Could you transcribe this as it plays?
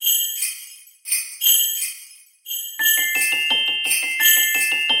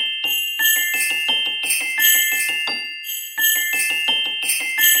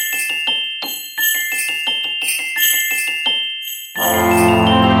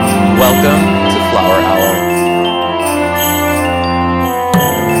Welcome to Flower Hour.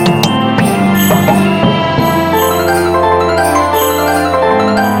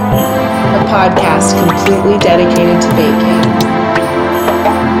 A podcast completely dedicated to baking.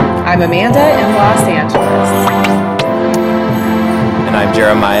 I'm Amanda in Los Angeles. And I'm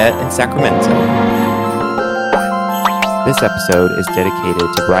Jeremiah in Sacramento. This episode is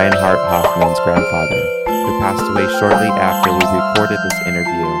dedicated to Brian Hart Hoffman's grandfather, who passed away shortly after we recorded this interview.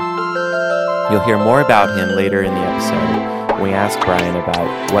 You'll hear more about him later in the episode when we ask Brian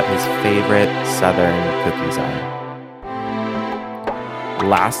about what his favorite Southern cookies are.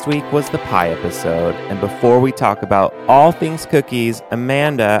 Last week was the pie episode, and before we talk about all things cookies,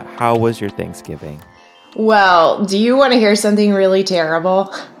 Amanda, how was your Thanksgiving? Well, do you want to hear something really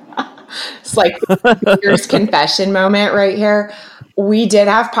terrible? It's like here's confession moment right here. We did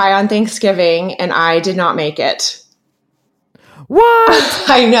have pie on Thanksgiving, and I did not make it. What?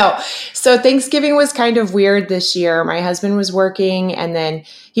 I know. So Thanksgiving was kind of weird this year. My husband was working, and then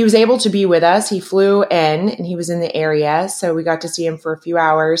he was able to be with us. He flew in, and he was in the area, so we got to see him for a few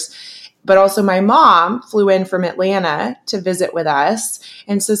hours. But also my mom flew in from Atlanta to visit with us.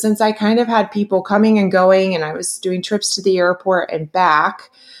 And so since I kind of had people coming and going, and I was doing trips to the airport and back,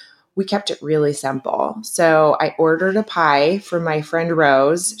 we kept it really simple. So I ordered a pie from my friend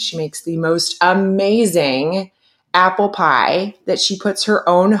Rose. She makes the most amazing apple pie that she puts her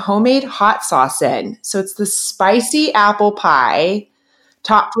own homemade hot sauce in. So it's the spicy apple pie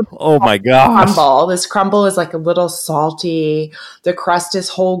topped with Oh my gosh. crumble. This crumble is like a little salty. The crust is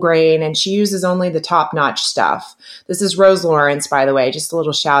whole grain, and she uses only the top-notch stuff. This is Rose Lawrence, by the way. Just a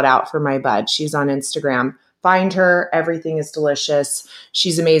little shout out for my bud. She's on Instagram. Find her. Everything is delicious.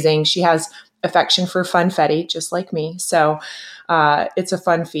 She's amazing. She has affection for funfetti, just like me. So it's a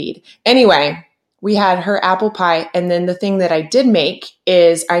fun feed. Anyway, we had her apple pie. And then the thing that I did make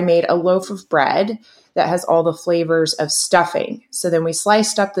is I made a loaf of bread that has all the flavors of stuffing. So then we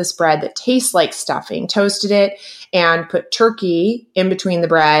sliced up this bread that tastes like stuffing, toasted it, and put turkey in between the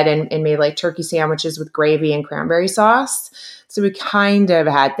bread and made like turkey sandwiches with gravy and cranberry sauce. So we kind of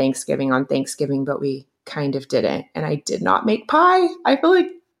had Thanksgiving on Thanksgiving, but we kind of didn't. And I did not make pie. I feel like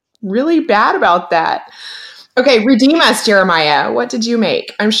really bad about that. Okay, redeem us, Jeremiah. What did you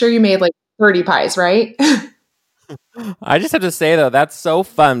make? I'm sure you made like 30 pies, right? I just have to say, though, that's so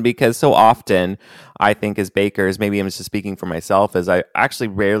fun because so often I think as bakers, maybe I'm just speaking for myself, is I actually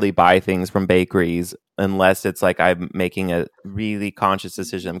rarely buy things from bakeries unless it's like I'm making a really conscious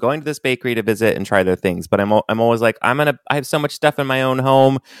decision. I'm going to this bakery to visit and try their things, but I'm always like, I have so much stuff in my own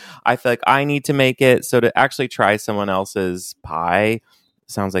home. I feel like I need to make it. So to actually try someone else's pie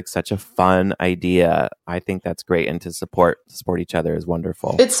sounds like such a fun idea. I think that's great, and to support each other is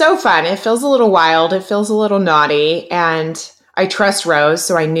wonderful. It's so fun. It feels a little wild. It feels a little naughty, and I trust Rose,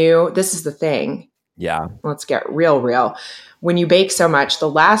 so I knew this is the thing. Yeah. Let's get real. When you bake so much, the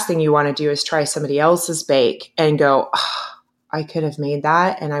last thing you want to do is try somebody else's bake and go, oh, I could have made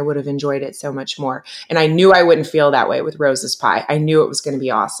that and I would have enjoyed it so much more. And I knew I wouldn't feel that way with Rose's pie. I knew it was going to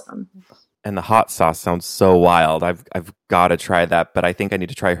be awesome. And the hot sauce sounds so wild. I've got to try that, but I think I need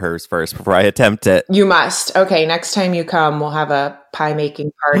to try hers first before I attempt it. You must. Okay, next time you come, we'll have a pie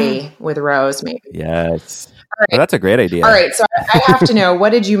making party with Rose, maybe. Yes. All right. Well, that's a great idea. All right, so I have to know,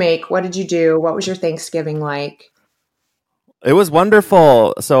 what did you make? What did you do? What was your Thanksgiving like? It was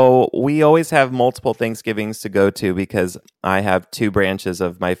wonderful. So we always have multiple Thanksgivings to go to because I have two branches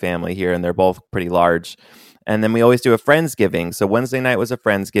of my family here, and they're both pretty large. And then we always do a Friendsgiving. So Wednesday night was a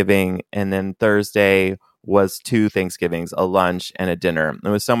Friendsgiving, and then Thursday was two Thanksgivings, a lunch and a dinner. It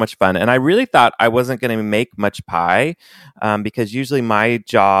was so much fun. And I really thought I wasn't going to make much pie because usually my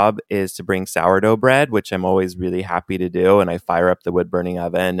job is to bring sourdough bread, which I'm always really happy to do. And I fire up the wood-burning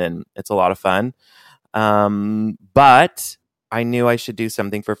oven, and it's a lot of fun. But I knew I should do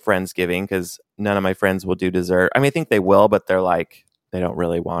something for Friendsgiving because none of my friends will do dessert. I mean, I think they will, but they're like, they don't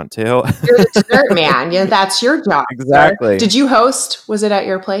really want to. You're the dessert man. Yeah, that's your job. Exactly. Did you host? Was it at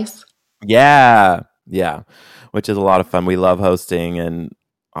your place? Yeah, which is a lot of fun. We love hosting, and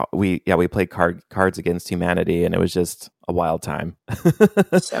we played Cards Against Humanity, and it was just a wild time.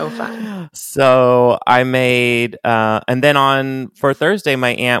 So fun. So I made, and then for Thursday,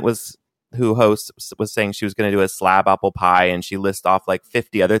 my aunt who hosts was saying she was going to do a slab apple pie, and she lists off like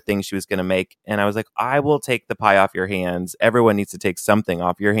 50 other things she was going to make. And I was like, I will take the pie off your hands. Everyone needs to take something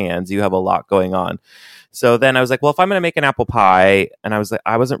off your hands. You have a lot going on. So then I was like, well, if I'm going to make an apple pie, and I was like,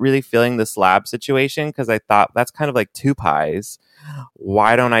 I wasn't really feeling the slab situation because I thought that's kind of like two pies.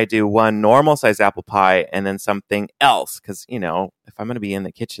 Why don't I do one normal size apple pie and then something else? Because, if I'm going to be in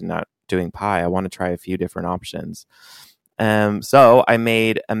the kitchen not doing pie, I want to try a few different options. So I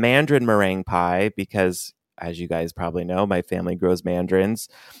made a mandarin meringue pie because, as you guys probably know, my family grows mandarins.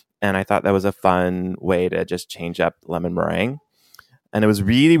 And I thought that was a fun way to just change up lemon meringue. And it was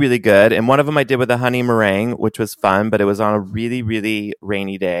really, really good. And one of them I did with a honey meringue, which was fun, but it was on a really, really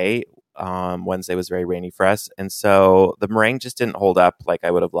rainy day. Wednesday was very rainy for us. And so the meringue just didn't hold up like I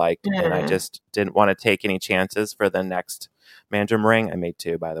would have liked. And I just didn't want to take any chances for the next mandarin meringue. I made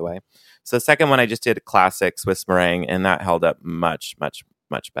 2, by the way. So the second one, I just did a classic Swiss meringue, and that held up much, much,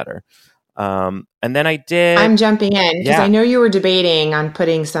 much better. And then I did... I'm jumping in because I know you were debating on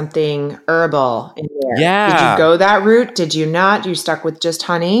putting something herbal in there. Yeah. Did you go that route? Did you not? You stuck with just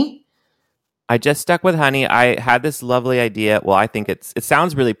honey? I just stuck with honey. I had this lovely idea. Well, I think it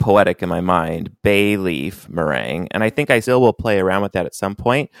sounds really poetic in my mind, bay leaf meringue. And I think I still will play around with that at some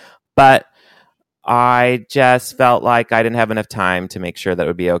point. But I just felt like I didn't have enough time to make sure that it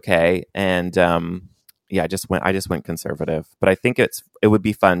would be okay. And I just went conservative. But I think it would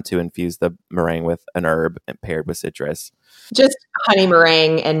be fun to infuse the meringue with an herb and paired with citrus. Just honey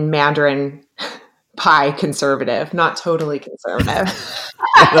meringue and mandarin pie conservative, not totally conservative.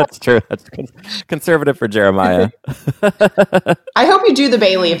 That's true. That's conservative for Jeremiah. I hope you do the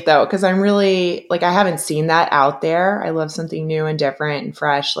bay leaf though, because I'm really I haven't seen that out there. I love something new and different and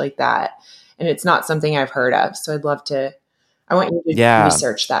fresh like that. And it's not something I've heard of. So I want you to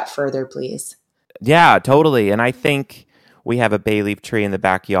research that further, please. Yeah, totally. And I think we have a bay leaf tree in the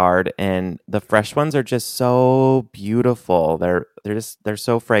backyard, and the fresh ones are just so beautiful. They're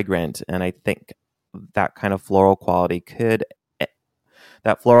so fragrant, and I think that kind of floral quality could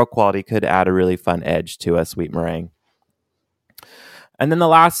add a really fun edge to a sweet meringue. And then the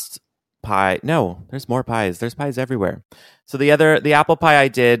last pie, no, there's more pies. There's pies everywhere. So the apple pie I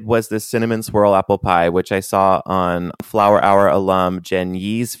did was the cinnamon swirl apple pie, which I saw on Flower Hour alum Jen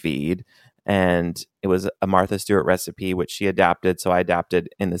Yee's feed. And it was a Martha Stewart recipe, which she adapted. So I adapted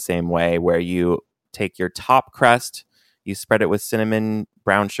in the same way, where you take your top crust, you spread it with cinnamon,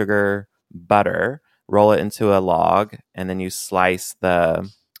 brown sugar, butter, roll it into a log, and then you slice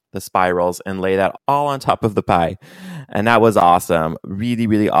the spirals and lay that all on top of the pie. And that was awesome. Really,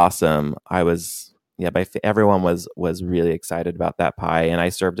 really awesome. Everyone was really excited about that pie. And I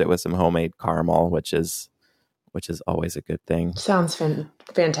served it with some homemade caramel, which is always a good thing. Sounds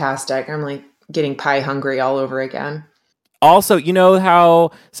fantastic. I'm getting pie hungry all over again. Also, you know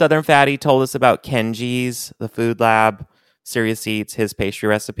how Southern Fatty told us about Kenji's, the Food Lab, Serious Eats, his pastry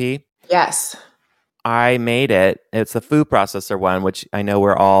recipe? Yes. I made it. It's the food processor one, which I know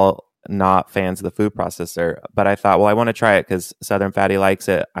we're all not fans of the food processor, but I thought, well, I want to try it because Southern Fatty likes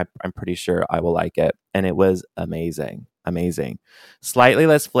it. I'm pretty sure I will like it. And it was amazing. Amazing. Slightly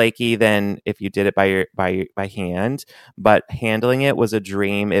less flaky than if you did it by hand, but handling it was a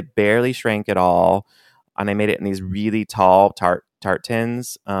dream. It barely shrank at all. And I made it in these really tall tart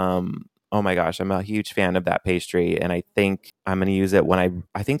tins. Oh my gosh, I'm a huge fan of that pastry. And I think I'm going to use it when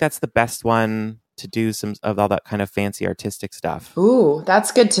I think that's the best one to do some of all that kind of fancy artistic stuff. Ooh,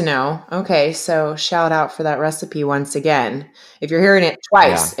 that's good to know. Okay, so shout out for that recipe once again. If you're hearing it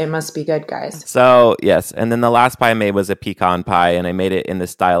twice, It must be good, guys. So, yes. And then the last pie I made was a pecan pie, and I made it in the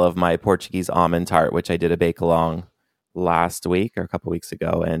style of my Portuguese almond tart, which I did a bake-along last week or a couple weeks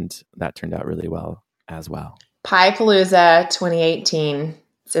ago, and that turned out really well as well. Pie-Palooza 2018.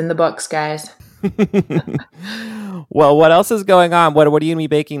 It's in the books, guys. Well, what else is going on? What are you going to be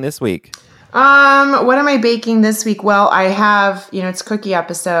baking this week? What am I baking this week? Well, I have, it's cookie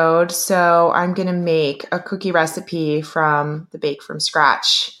episode, so I'm going to make a cookie recipe from the Bake From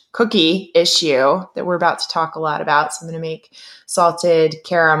Scratch cookie issue that we're about to talk a lot about. So I'm going to make salted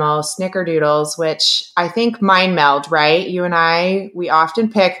caramel snickerdoodles, which I think mind meld, right? You and I, we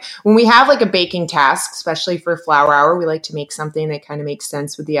often pick, when we have a baking task, especially for Flower Hour, we like to make something that kind of makes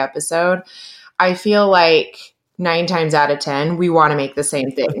sense with the episode. I feel like 9 times out of 10, we want to make the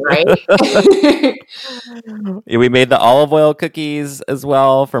same thing, right? We made the olive oil cookies as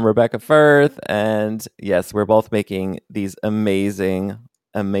well from Rebecca Firth. And yes, we're both making these amazing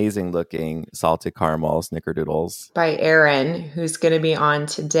looking salted caramel snickerdoodles by Erin, who's going to be on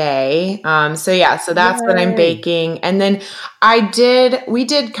today. So that's what I'm baking. And then we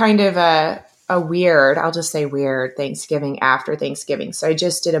did kind of a weird, I'll just say weird Thanksgiving after Thanksgiving. So I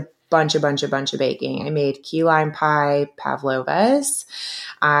just did a bunch of baking. I made key lime pie pavlovas.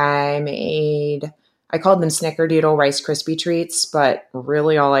 I called them snickerdoodle Rice Krispie treats, but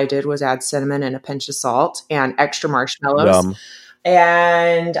really all I did was add cinnamon and a pinch of salt and extra marshmallows. Yum.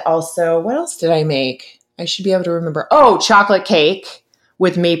 And also, what else did I make? I should be able to remember. Oh, chocolate cake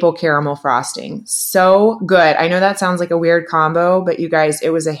with maple caramel frosting. So good. I know that sounds like a weird combo, but you guys, it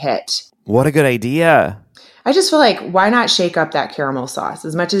was a hit. What a good idea. I just feel like why not shake up that caramel sauce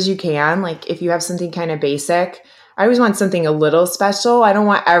as much as you can? Like if you have something kind of basic, I always want something a little special. I don't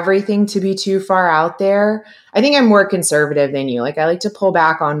want everything to be too far out there. I think I'm more conservative than you. Like I like to pull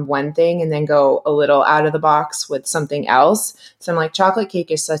back on one thing and then go a little out of the box with something else. So I'm like, chocolate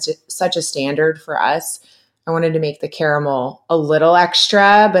cake is such a standard for us. I wanted to make the caramel a little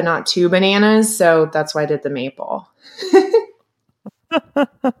extra, but not too bananas. So that's why I did the maple.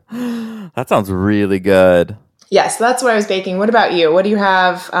 That sounds really good. Yes, that's what I was baking. What about you? What do you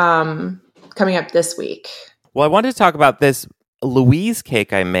have coming up this week? Well, I wanted to talk about this Louise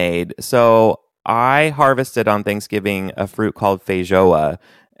cake I made. So I harvested on Thanksgiving a fruit called feijoa,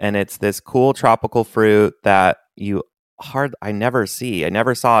 and it's this cool tropical fruit that I never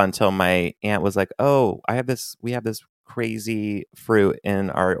saw until my aunt was like, "Oh, we have this crazy fruit in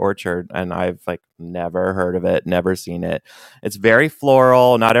our orchard," and I've like never heard of it, never seen it. It's very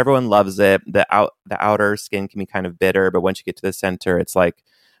floral. Not everyone loves it. The outer skin can be kind of bitter, but once you get to the center, it's like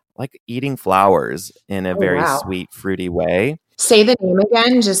eating flowers in a very sweet, fruity way. Say the name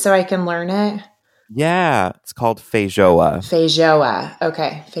again, just so I can learn it. Yeah, it's called feijoa. Feijoa.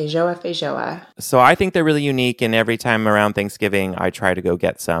 Okay. Feijoa. So I think they're really unique, and every time around Thanksgiving, I try to go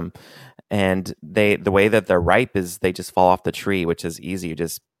get some. And the way that they're ripe is they just fall off the tree, which is easy. You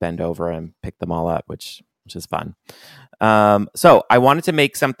just bend over and pick them all up, which is fun. So I wanted to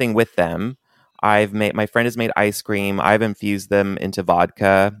make something with them. My friend has made ice cream. I've infused them into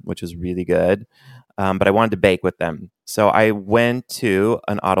vodka, which is really good. But I wanted to bake with them. So I went to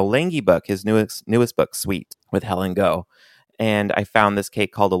an Ottolenghi book, his newest book, Sweet, with Helen Go. And I found this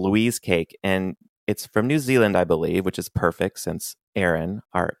cake called a Louise cake. And it's from New Zealand, I believe, which is perfect since Erin,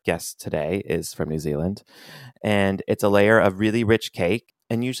 our guest today, is from New Zealand. And it's a layer of really rich cake,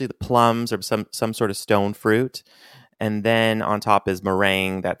 and usually the plums or some sort of stone fruit. And then on top is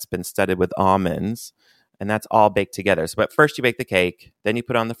meringue that's been studded with almonds. And that's all baked together. So but first you bake the cake, then you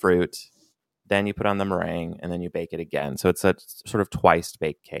put on the fruit, then you put on the meringue, and then you bake it again. So it's a sort of twice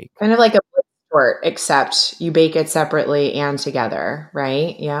baked cake. Kind of like a short, except you bake it separately and together,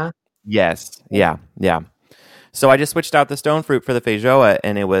 right? Yeah. Yes. Yeah. So I just switched out the stone fruit for the feijoa,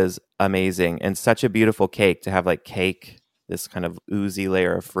 and it was amazing and such a beautiful cake to have this kind of oozy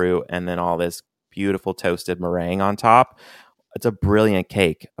layer of fruit, and then all this beautiful toasted meringue on top. It's a brilliant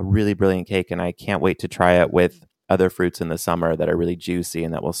cake, a really brilliant cake, and I can't wait to try it with other fruits in the summer that are really juicy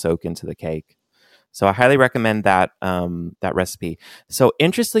and that will soak into the cake. So I highly recommend that recipe. So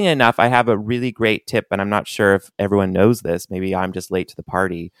interestingly enough, I have a really great tip, and I'm not sure if everyone knows this. Maybe I'm just late to the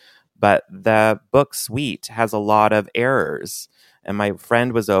party. But the book Sweet has a lot of errors. And my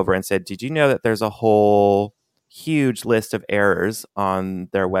friend was over and said, "Did you know that there's a whole huge list of errors on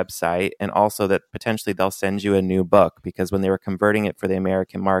their website, and also that potentially they'll send you a new book?" Because when they were converting it for the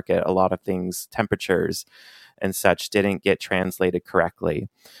American market, a lot of things, temperatures and such, didn't get translated correctly.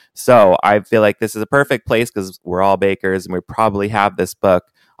 So I feel like this is a perfect place because we're all bakers and we probably have this book.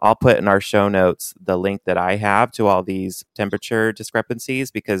 I'll put in our show notes the link that I have to all these temperature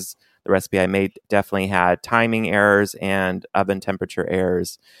discrepancies, because the recipe I made definitely had timing errors and oven temperature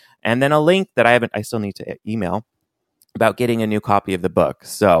errors. And then a link that I still need to email about getting a new copy of the book.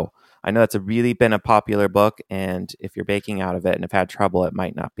 So I know that's really been a popular book, and if you're baking out of it and have had trouble, it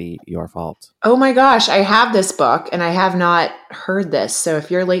might not be your fault. Oh my gosh, I have this book and I have not heard this. So if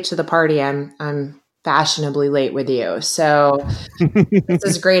you're late to the party, I'm fashionably late with you. So this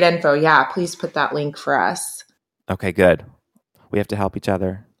is great info. Yeah, please put that link for us. Okay, good. We have to help each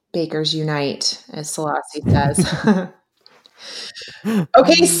other. Bakers unite, as Selassie says.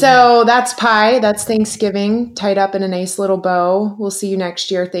 Okay, so that's pie. That's Thanksgiving, tied up in a nice little bow. We'll see you next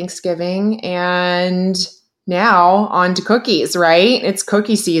year, Thanksgiving. And now on to cookies, right? It's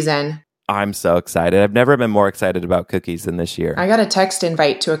cookie season. I'm so excited. I've never been more excited about cookies than this year. I got a text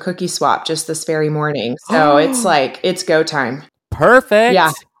invite to a cookie swap just this very morning. So it's go time. Perfect.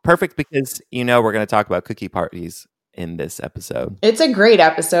 Yeah. Perfect, because we're going to talk about cookie parties in this episode. It's a great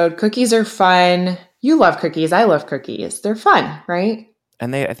episode. Cookies are fun. You love cookies. I love cookies. They're fun, right?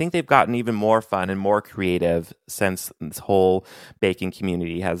 And I think they've gotten even more fun and more creative since this whole baking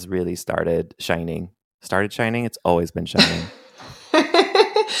community has really started shining. It's always been shining.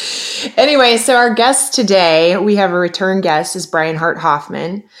 Anyway, so our guest today, we have a return guest, is Brian Hart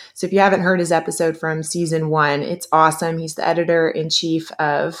Hoffman. So if you haven't heard his episode from season 1, it's awesome. He's the editor-in-chief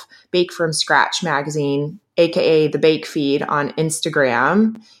of Bake From Scratch magazine, aka the Bake Feed on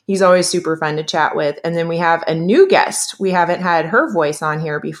Instagram. He's always super fun to chat with. And then we have a new guest. We haven't had her voice on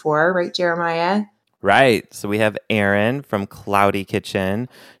here before, right, Jeremiah? Right. So we have Erin from Cloudy Kitchen.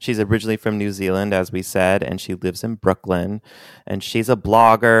 She's originally from New Zealand, as we said, and she lives in Brooklyn. And she's a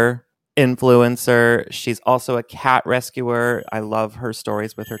blogger, influencer. She's also a cat rescuer. I love her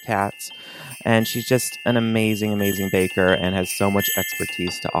stories with her cats. And she's just an amazing, amazing baker and has so much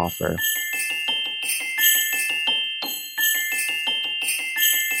expertise to offer.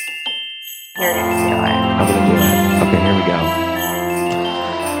 You're going to do it. I'm going to do it. Okay, here we go.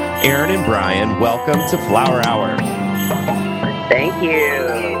 Erin and Brian, welcome to Flower Hour. Thank you.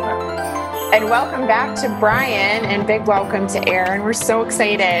 And welcome back to Brian, and big welcome to Erin. We're so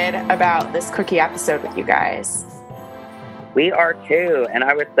excited about this cookie episode with you guys. We are too, and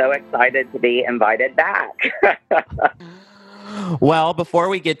I was so excited to be invited back. Well, before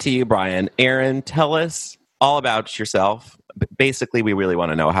we get to you, Brian, Erin, tell us all about yourself. Basically, we really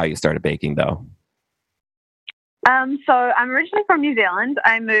want to know how you started baking, though. So I'm originally from New Zealand.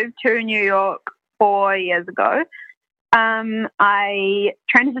 I moved to New York 4 years ago. I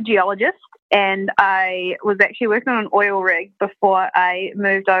trained as a geologist, and I was actually working on an oil rig before I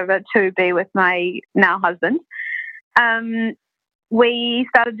moved over to be with my now husband. We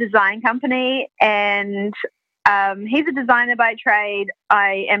started a design company, and he's a designer by trade.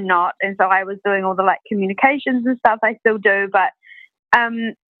 I am not, and so I was doing all the communications and stuff. I still do, but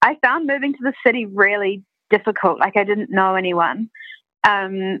I found moving to the city really difficult. I didn't know anyone.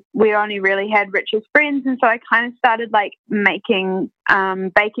 We only really had Rich's friends, and so I kind of started making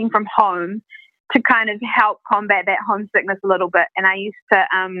baking from home to kind of help combat that homesickness a little bit. And I used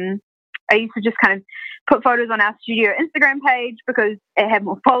to just kind of put photos on our studio Instagram page because it had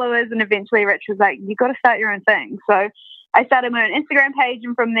more followers, and eventually Rich was like, you got to start your own thing. So I started my own Instagram page,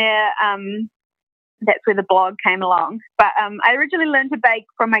 and from there that's where the blog came along. But I originally learned to bake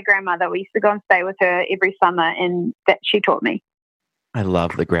from my grandmother. We used to go and stay with her every summer, and that she taught me. I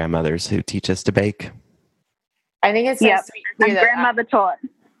love the grandmothers who teach us to bake. I think it's so sweet too that grandmother taught.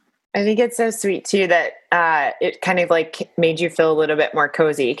 I think it's so sweet too that it kind of made you feel a little bit more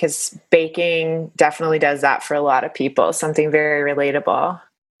cozy, because baking definitely does that for a lot of people. Something very relatable.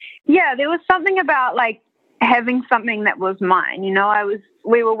 Yeah, there was something about having something that was mine.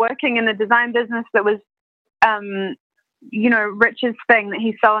 We were working in a design business that was Rich's thing that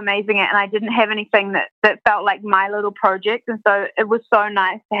he's so amazing at, and I didn't have anything that felt like my little project, and so it was so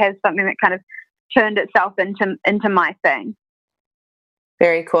nice to have something that kind of turned itself into my thing.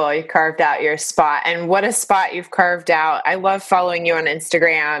 Very cool. You carved out your spot, and what a spot you've carved out. I love following you on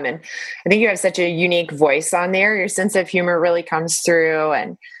Instagram, and I think you have such a unique voice on there. Your sense of humor really comes through,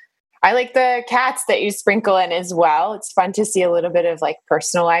 and I like the cats that you sprinkle in as well. It's fun to see a little bit of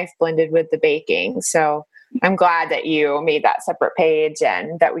personal life blended with the baking. So I'm glad that you made that separate page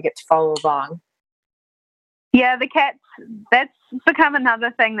and that we get to follow along. Yeah, the cats, that's become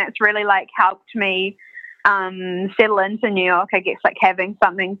another thing that's really helped me settle into New York. I guess having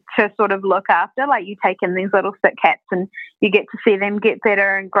something to sort of look after. You take in these little sick cats and you get to see them get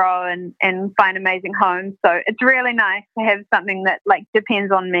better and grow and find amazing homes. So it's really nice to have something that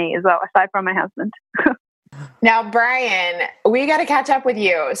depends on me as well, aside from my husband. Now, Brian, we got to catch up with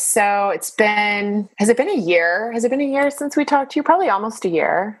you. So has it been a year? Has it been a year since we talked to you? Probably almost a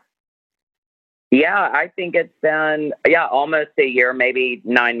year. Yeah, I think it's been, almost a year, maybe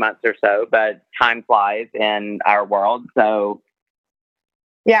 9 months or so, but time flies in our world. So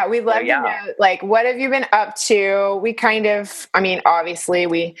yeah, we'd love to know, what have you been up to? We kind of, obviously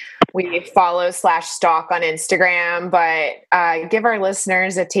we follow/stalk on Instagram, but give our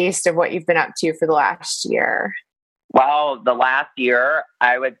listeners a taste of what you've been up to for the last year. Well, the last year,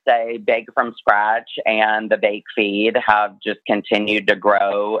 I would say Bake from Scratch and the Bake Feed have just continued to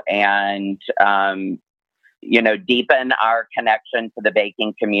grow and, deepen our connection to the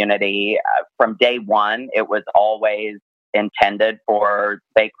baking community. From day one, it was always intended for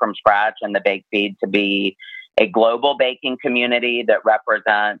Bake from Scratch and the Bake Feed to be a global baking community that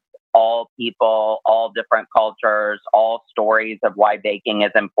represents all people, all different cultures, all stories of why baking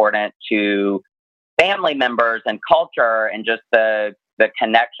is important to family members and culture, and just the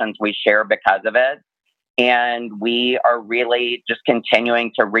connections we share because of it. And we are really just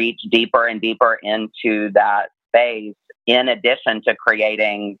continuing to reach deeper and deeper into that space, in addition to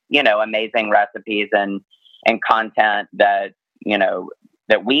creating, amazing recipes and content that,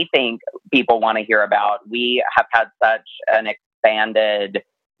 that we think people want to hear about. We have had such an expanded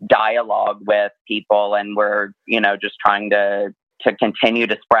dialogue with people, and we're, just trying to continue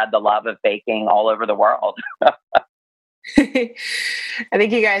to spread the love of baking all over the world. I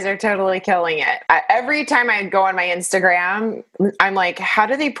think you guys are totally killing it. Every time I go on my Instagram, I'm like, how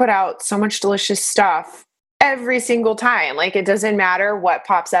do they put out so much delicious stuff every single time? It doesn't matter what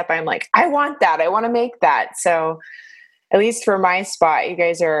pops up. I'm like, I want that. I want to make that. So at least for my spot, you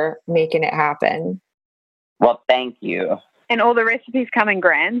guys are making it happen. Well, thank you. and all the recipes come in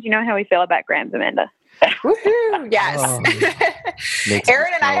grams. You know how we feel about grams, Amanda? Woohoo! Yes. Oh, makes Aaron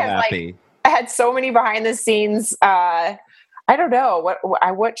me and I so have happy. I had so many behind the scenes. I don't know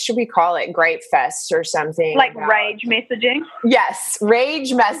what should we call it? Grape fest or something? Like rage messaging. Yes,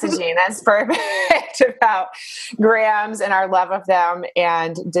 rage messaging. That's perfect about grams and our love of them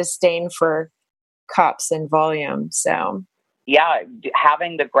and disdain for cups and volume. So yeah,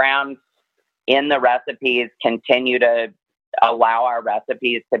 having the grams in the recipes continue to allow our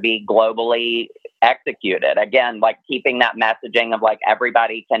recipes to be globally executed. Again, like keeping that messaging of like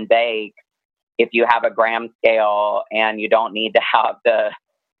everybody can bake. If you have a gram scale and you don't need to have the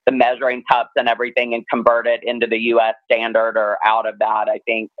measuring cups and everything and convert it into the U.S. standard or out of that, I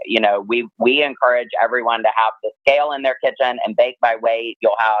think, we encourage everyone to have the scale in their kitchen and bake by weight.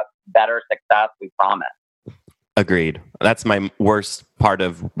 You'll have better success, we promise. Agreed. That's my worst part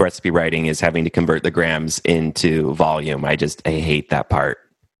of recipe writing is having to convert the grams into volume. I hate that part.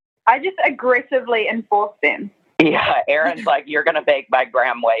 I just aggressively enforce them. Yeah, Aaron's like, you're going to bake by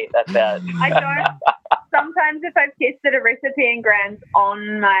gram weight. That's it. I don't. Sometimes if I've tested a recipe in grams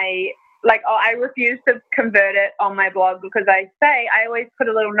on my, I refuse to convert it on my blog because I always put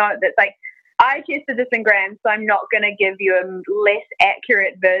a little note that's like, I tested this in grams, so I'm not going to give you a less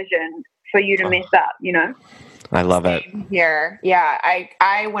accurate version for you to mess up, I love it. Here. Yeah.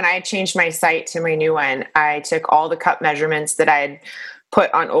 I when I changed my site to my new one, I took all the cup measurements that I had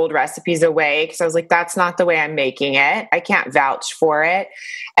put on old recipes away because I was like, that's not the way I'm making it. I can't vouch for it.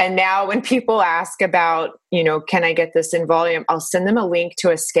 And now when people ask about, can I get this in volume, I'll send them a link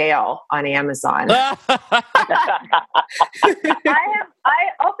to a scale on Amazon. I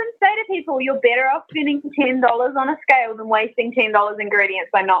often say to people, you're better off spending $10 on a scale than wasting $10 ingredients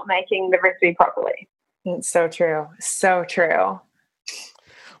by not making the recipe properly. It's so true. So true.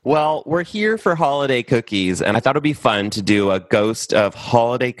 Well, we're here for holiday cookies, and I thought it'd be fun to do a ghost of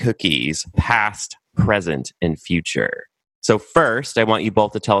holiday cookies, past, present, and future. So first, I want you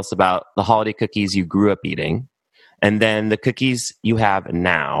both to tell us about the holiday cookies you grew up eating, and then the cookies you have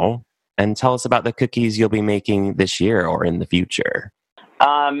now, and tell us about the cookies you'll be making this year or in the future.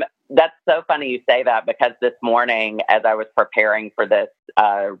 That's so funny you say that because this morning, as I was preparing for this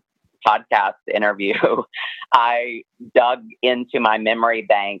podcast interview, I dug into my memory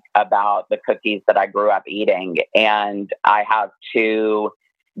bank about the cookies that I grew up eating. And I have two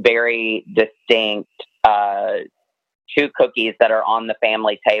very distinct, two cookies that are on the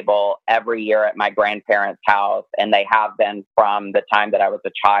family table every year at my grandparents' house. And they have been from the time that I was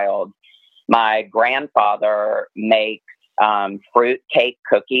a child. My grandfather makes fruit cake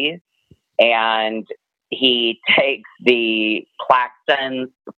cookies, and he takes the Claxton's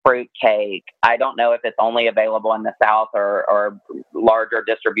fruit cake. I don't know if it's only available in the South or larger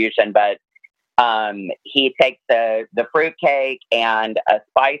distribution, but he takes the fruit cake and a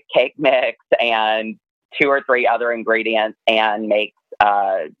spice cake mix and 2 or 3 other ingredients and makes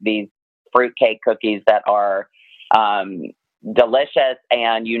these fruit cake cookies that are delicious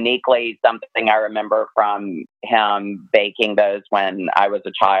and uniquely something I remember from him baking those when I was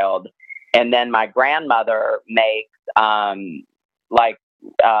a child. And then my grandmother makes like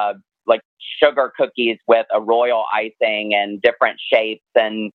sugar cookies with a royal icing and different shapes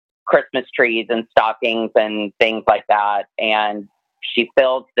and Christmas trees and stockings and things like that. And she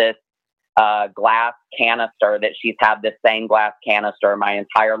fills this glass canister that she's had this same glass canister my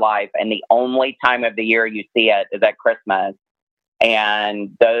entire life. And the only time of the year you see it is at Christmas.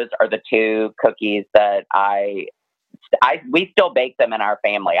 And those are the 2 cookies that we still bake them in our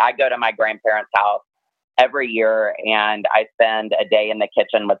family. I go to my grandparents' house every year and I spend a day in the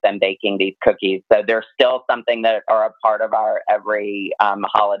kitchen with them baking these cookies. So they're still something that are a part of our every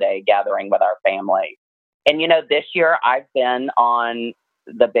holiday gathering with our family. And, this year I've been on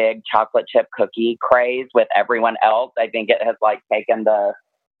the big chocolate chip cookie craze with everyone else. I think it has taken the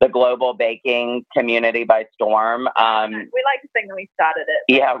global baking community by storm. We like to think that we started it.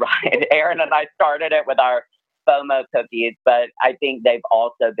 Yeah, right. Aaron and I started it with our FOMO cookies, but I think they've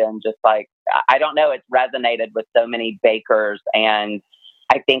also been just I don't know, it's resonated with so many bakers, and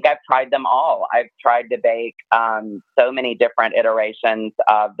I think I've tried them all. I've tried to bake so many different iterations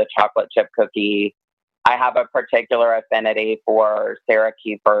of the chocolate chip cookie. I have a particular affinity for Sarah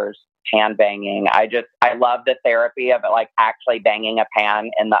Kiefer's pan banging. I love the therapy of it, actually banging a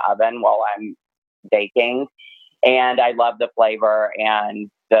pan in the oven while I'm baking. And I love the flavor and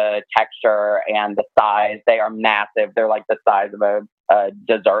the texture and the size. They are massive. They're like the size of a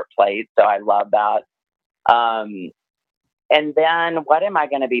dessert plate. So I love that. And then what am I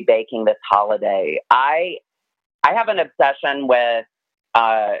going to be baking this holiday? I have an obsession with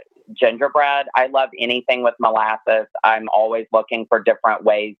gingerbread. I love anything with molasses. I'm always looking for different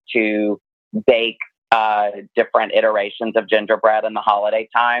ways to bake different iterations of gingerbread in the holiday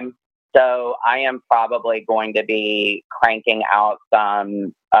time. So I am probably going to be cranking out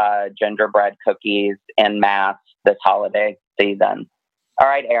some gingerbread cookies en masse this holiday season. All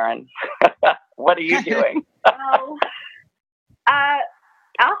right, Erin, what are you doing? Well,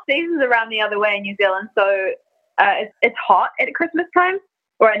 our season's around the other way in New Zealand, so it's hot at Christmas time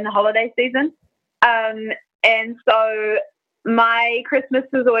or in the holiday season. And so my Christmas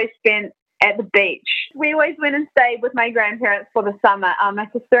was always spent at the beach. We always went and stayed with my grandparents for the summer. My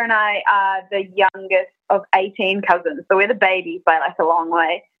sister and I are the youngest of 18 cousins, so we're the babies by like a long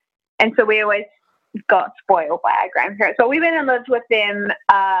way. And so we always got spoiled by our grandparents. So we went and lived with them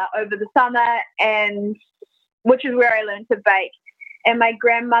over the summer, and which is where I learned to bake. And my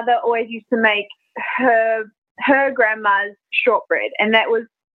grandmother always used to make her grandma's shortbread, and that was,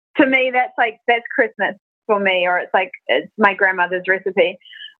 to me, that's Christmas for me, or it's my grandmother's recipe.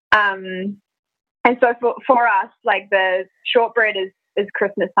 And so for us, like, the shortbread is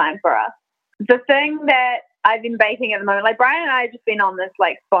Christmas time for us. The thing that I've been baking at the moment, like, Brian and I have just been on this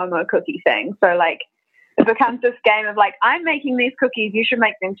like FOMO cookie thing. So like it becomes this game of like, I'm making these cookies, you should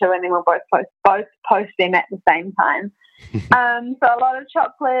make them too, and then we'll both post them at the same time. So a lot of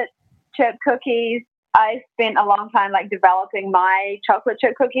chocolate chip cookies. I spent a long time like developing my chocolate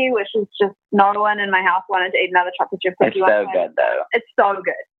chip cookie, which is just, no one in my house wanted to eat another chocolate chip cookie. It's so good though. It's so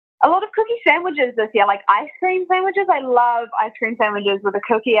good. A lot of cookie sandwiches this year, like ice cream sandwiches. I love ice cream sandwiches with a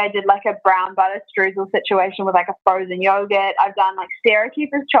cookie. I did like a brown butter streusel situation with like a frozen yogurt. I've done like Sarah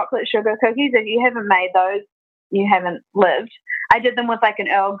Keefer's chocolate sugar cookies. If you haven't made those, you haven't lived. I did them with like an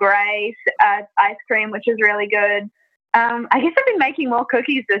Earl Grey ice cream, which is really good. I guess I've been making more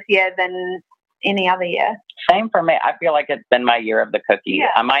cookies this year than any other year. Same for me. I feel like it's been my year of the cookie. Yeah.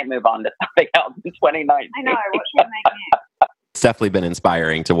 I might move on to something else in 2019. I know. What should I make next? It's definitely been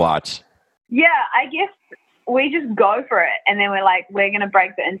inspiring to watch. Yeah, I guess we just go for it, and then we're like, we're going to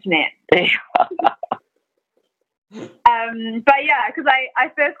break the internet. But yeah, because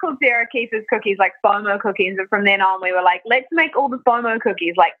I first called Sarah Keefer's cookies like FOMO cookies, and from then on we were like, let's make all the FOMO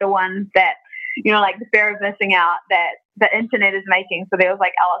cookies, like the ones that, you know, like the fear of missing out that the internet is making. So there was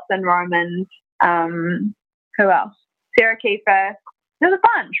like Alison Romans, who else? Sarah Kiefer. There's a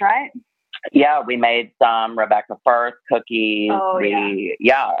bunch, right? Yeah, we made some Rebecca Firth cookies. Oh, we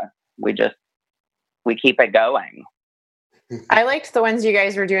keep it going. I liked the ones you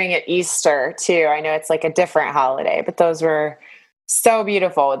guys were doing at Easter too. I know it's like a different holiday, but those were so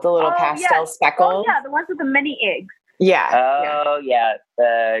beautiful with the little pastel speckles. Oh yeah, the ones with the mini eggs. Yeah. Oh yeah.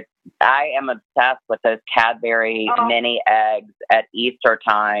 I am obsessed with those Cadbury mini eggs at Easter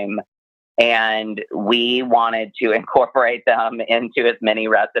time. And we wanted to incorporate them into as many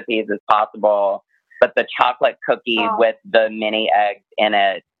recipes as possible. But the chocolate cookie with the mini eggs in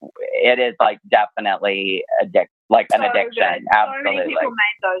it, it is like definitely an addiction. Good. Absolutely. So many people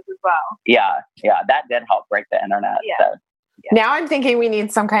made those as well. Yeah, that did help break the internet. Yeah. So. Yeah. Now I'm thinking we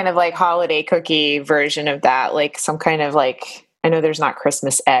need some kind of like holiday cookie version of that, like some kind of like, I know there's not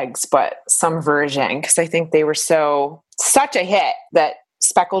Christmas eggs, but some version, because I think they were such a hit that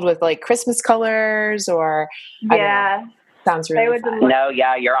speckled with like Christmas colors or I don't know. Sounds really fun. No,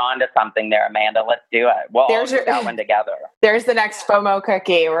 yeah, you're on to something there, Amanda. Let's do it. We'll all do that one together. There's the next FOMO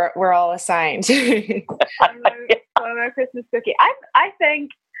cookie. We're all assigned. FOMO Christmas cookie. I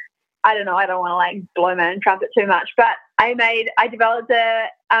think, I don't know, I don't want to like blow my own trumpet too much, but I developed a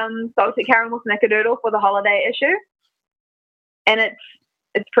salted caramel snickerdoodle for the holiday issue, and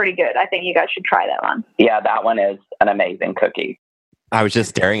it's pretty good. I think you guys should try that one. Yeah, that one is an amazing cookie. I was just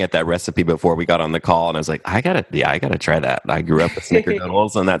staring at that recipe before we got on the call, and I was like, I gotta try that. I grew up with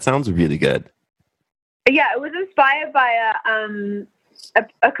snickerdoodles, and that sounds really good. Yeah, it was inspired by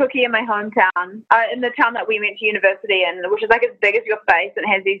a cookie in my hometown, in the town that we went to university in, which is like as big as your face, and it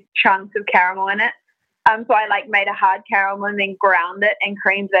has these chunks of caramel in it. So I like made a hard caramel and then ground it and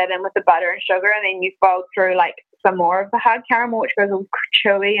creamed that in with the butter and sugar, and then you fold through like some more of the hard caramel, which goes all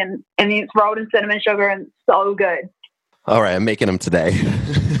chewy, and then it's rolled in cinnamon sugar, and it's so good. All right, I'm making them today.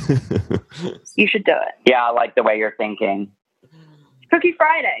 You should do it. Yeah, I like the way you're thinking. Cookie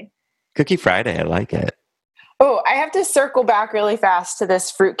Friday. Cookie Friday, I like it. Oh, I have to circle back really fast to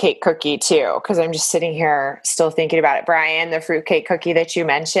this fruitcake cookie too, because I'm just sitting here still thinking about it. Brian, the fruitcake cookie that you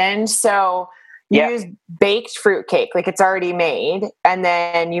mentioned. So you use baked fruitcake, like it's already made, and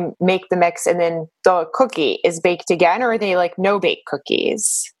then you make the mix, and then the cookie is baked again, or are they like no bake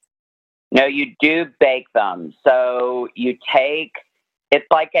cookies? No, you do bake them. So you take, it's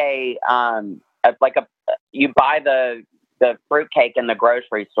like you buy the the fruitcake in the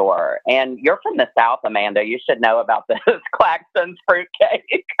grocery store. And you're from the South, Amanda. You should know about this Claxton's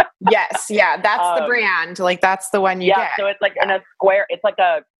fruitcake. Yes. Yeah. That's the brand. Like that's the one you get. So it's like in a square, it's like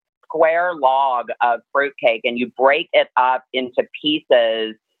a square log of fruitcake, and you break it up into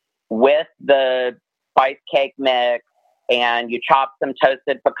pieces with the spice cake mix, and you chop some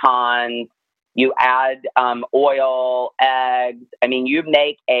toasted pecans. You add oil, eggs. I mean, you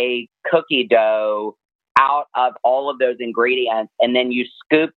make a cookie dough out of all of those ingredients, and then you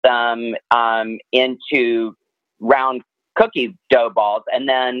scoop them into round cookie dough balls. And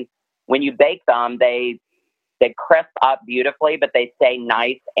then when you bake them, they crisp up beautifully, but they stay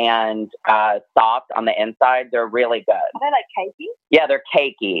nice and soft on the inside. They're really good. Are they like cakey? Yeah, they're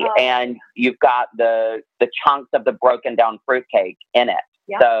cakey. Oh. And you've got the chunks of the broken down fruitcake in it.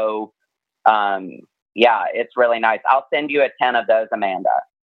 Yeah. So, yeah, it's really nice. I'll send you a 10 of those, Amanda.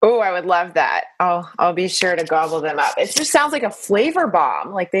 Oh, I would love that. I'll be sure to gobble them up. It just sounds like a flavor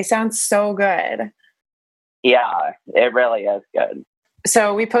bomb. Like they sound so good. Yeah, it really is good.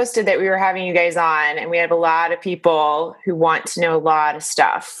 So we posted that we were having you guys on, and we have a lot of people who want to know a lot of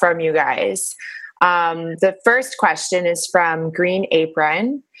stuff from you guys. The first question is from Green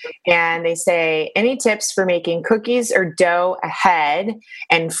Apron, and they say, any tips for making cookies or dough ahead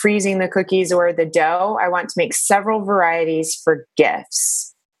and freezing the cookies or the dough? I want to make several varieties for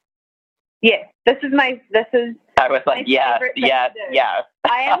gifts. Yeah, this is I was like, yes.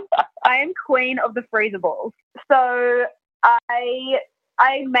 I am queen of the freezables. So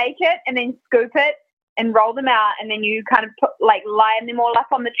I make it and then scoop it and roll them out, and then you kind of line them all up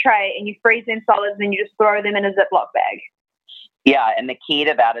on the tray, and you freeze them solids, and you just throw them in a Ziploc bag. Yeah, and the key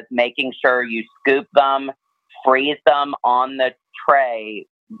to that is making sure you scoop them, freeze them on the tray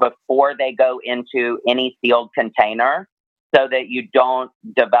before they go into any sealed container, so that you don't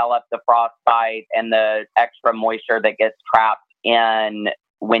develop the frostbite and the extra moisture that gets trapped in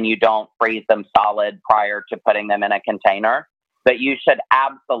when you don't freeze them solid prior to putting them in a container. But you should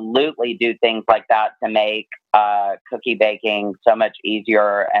absolutely do things like that to make cookie baking so much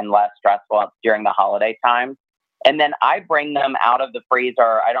easier and less stressful during the holiday time. And then I bring them out of the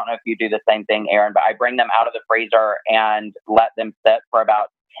freezer. I don't know if you do the same thing, Erin, but I bring them out of the freezer and let them sit for about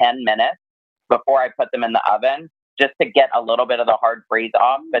 10 minutes before I put them in the oven, just to get a little bit of the hard freeze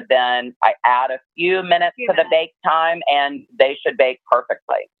off. But then I add a few minutes to the bake time, and they should bake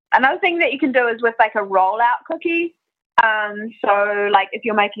perfectly. Another thing that you can do is with like a rollout cookie. So like if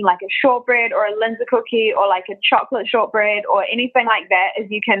you're making like a shortbread or a Linzer cookie or like a chocolate shortbread or anything like that, is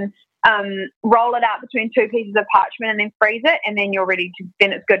you can roll it out between two pieces of parchment and then freeze it, and then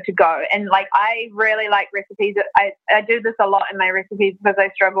then it's good to go. And like I really like recipes. I do this a lot in my recipes because I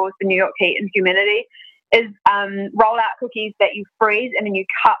struggle with the New York heat and humidity. Is roll out cookies that you freeze and then you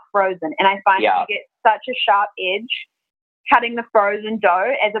cut frozen. And I find that you get such a sharp edge cutting the frozen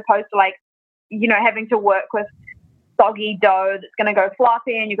dough as opposed to like, having to work with soggy dough that's going to go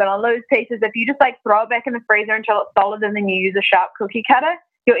fluffy and you're going to lose pieces. If you just like throw it back in the freezer until it's solid and then you use a sharp cookie cutter,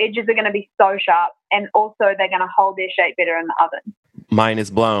 your edges are going to be so sharp, and also they're going to hold their shape better in the oven. Mine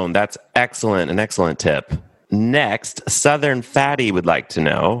is blown. That's excellent. An excellent tip. Next, Southern Fatty would like to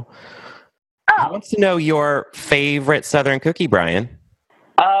know. He wants to know your favorite Southern cookie, Brian.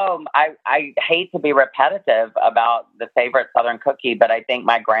 I hate to be repetitive about the favorite Southern cookie, but I think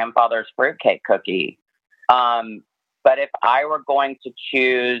my grandfather's fruitcake cookie. But if I were going to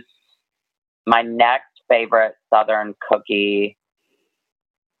choose my next favorite Southern cookie,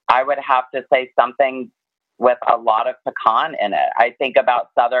 I would have to say something with a lot of pecan in it. I think about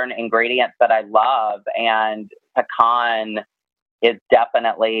Southern ingredients that I love, and pecan is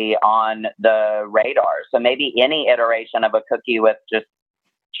definitely on the radar. So maybe any iteration of a cookie with just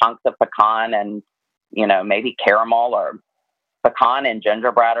chunks of pecan and, maybe caramel or pecan and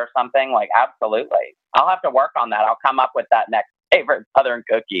gingerbread or something, like absolutely. I'll have to work on that. I'll come up with that next favorite Southern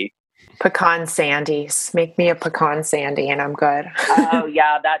cookie. Pecan sandies. Make me a pecan sandy and I'm good. Oh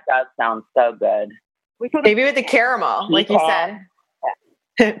yeah, that does sound so good. Maybe with the caramel, like you said.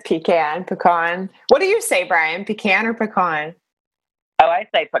 Pecan. What do you say, Brian? Pecan or pecan? Oh, I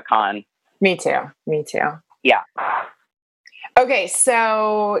say pecan. Me too. Yeah. Okay,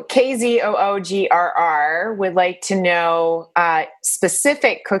 so KZOOGRR would like to know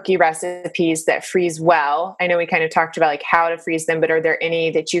specific cookie recipes that freeze well. I know we kind of talked about like how to freeze them, but are there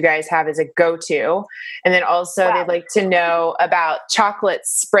any that you guys have as a go-to? And then also they'd like to know about chocolate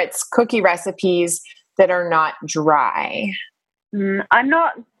spritz cookie recipes that are not dry.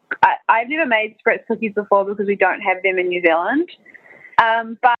 I've never made spritz cookies before because we don't have them in New Zealand.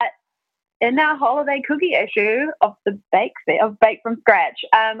 But in our holiday cookie issue of the Bake from Scratch,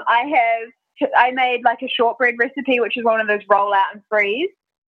 I have I made like a shortbread recipe, which is one of those roll out and freeze.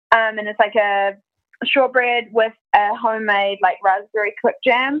 And it's like a shortbread with a homemade like raspberry quick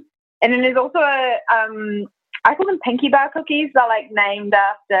jam. And then there's also I call them Pinky Bar cookies. They're like named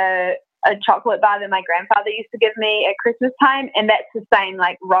after a chocolate bar that my grandfather used to give me at Christmas time. And that's the same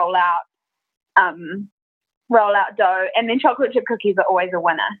like roll out dough. And then chocolate chip cookies are always a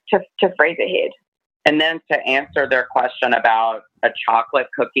winner to freeze ahead. And then to answer their question about a chocolate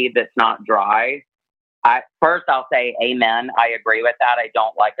cookie that's not dry, first I'll say amen. I agree with that. I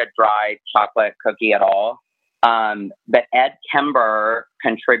don't like a dry chocolate cookie at all. But Ed Kimber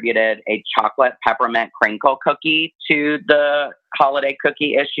contributed a chocolate peppermint crinkle cookie to the holiday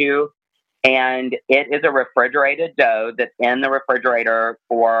cookie issue. And it is a refrigerated dough that's in the refrigerator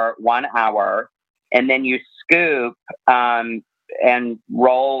for 1 hour. And then you scoop and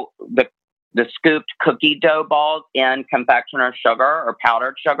roll the scooped cookie dough balls in confectioner's sugar or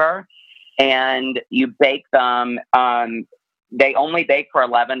powdered sugar. And you bake them. They only bake for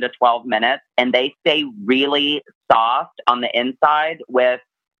 11 to 12 minutes, and they stay really soft on the inside with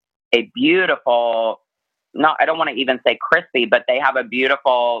a beautiful, I don't want to even say crispy, but they have a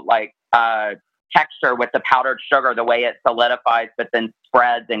beautiful texture with the powdered sugar, the way it solidifies, but then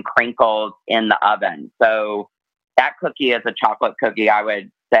spreads and crinkles in the oven. So that cookie is a chocolate cookie. I would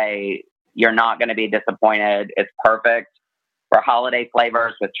say you're not going to be disappointed. It's perfect for holiday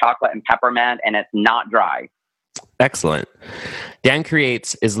flavors with chocolate and peppermint, and it's not dry. Excellent. Dan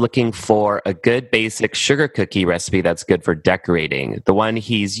Creates is looking for a good basic sugar cookie recipe that's good for decorating. The one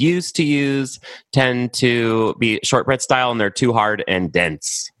he's used to use tend to be shortbread style, and they're too hard and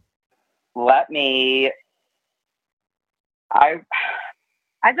dense. I did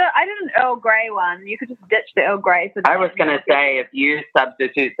an Earl Grey one. You could just ditch the Earl Grey. I was going to say, if you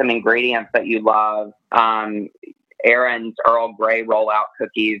substitute some ingredients that you love, Erin's Earl Grey rollout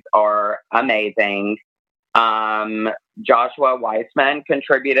cookies are amazing. Joshua Weissman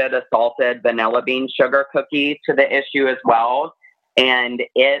contributed a salted vanilla bean sugar cookie to the issue as well. And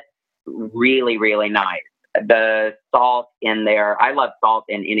it's really, really nice. The salt in there, I love salt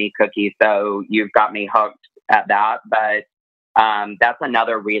in any cookie, so you've got me hooked at that. But that's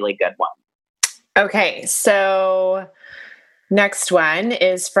another really good one. Okay, so next one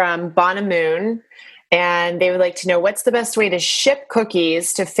is from Bonamoon, and they would like to know, what's the best way to ship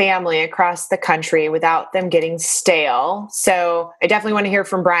cookies to family across the country without them getting stale? So I definitely want to hear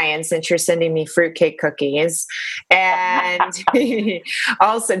from Brian, since you're sending me fruitcake cookies. And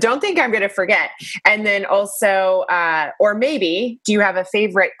also, don't think I'm going to forget. And then also, or maybe, do you have a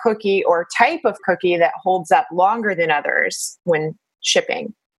favorite cookie or type of cookie that holds up longer than others when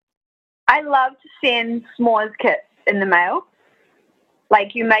shipping? I love to send s'mores kits in the mail.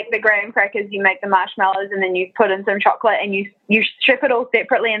 Like, you make the graham crackers, you make the marshmallows, and then you put in some chocolate, and you ship it all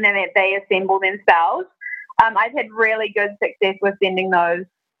separately, and then they assemble themselves. I've had really good success with sending those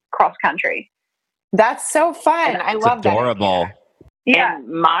cross country. That's so fun. I love that. Adorable. Yeah. And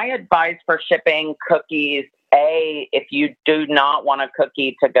my advice for shipping cookies, if you do not want a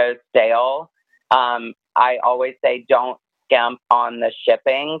cookie to go stale, I always say don't skimp on the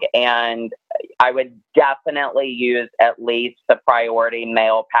shipping, and I would definitely use at least the priority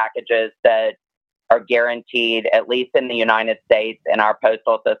mail packages that are guaranteed, at least in the United States, in our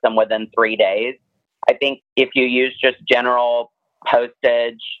postal system, within 3 days. I think if you use just general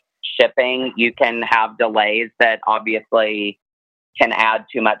postage shipping, you can have delays that obviously can add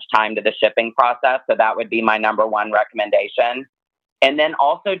too much time to the shipping process. So that would be my number one recommendation. And then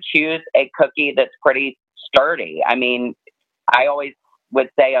also choose a cookie that's pretty sturdy. I mean, I always would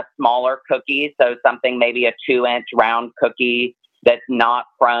say a smaller cookie, so something maybe a 2-inch round cookie that's not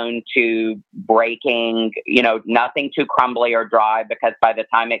prone to breaking, nothing too crumbly or dry, because by the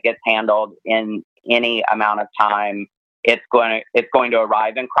time it gets handled in any amount of time, it's going to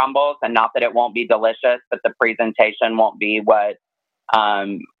arrive in crumbles. And not that it won't be delicious, but the presentation won't be what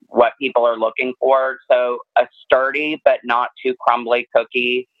people are looking for. So a sturdy but not too crumbly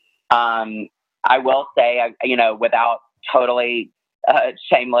cookie. I will say, without totally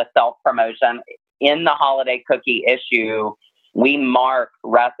shameless self-promotion, in the holiday cookie issue, we mark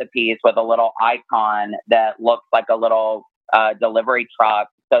recipes with a little icon that looks like a little delivery truck,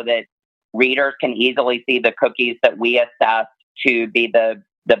 so that readers can easily see the cookies that we assess to be the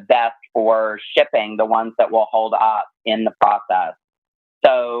best for shipping, the ones that will hold up in the process.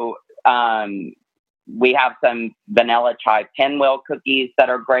 So we have some vanilla chai pinwheel cookies that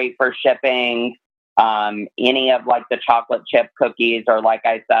are great for shipping. Any of the chocolate chip cookies, or like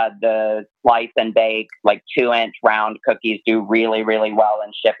I said, the slice and bake, 2-inch round cookies do really, really well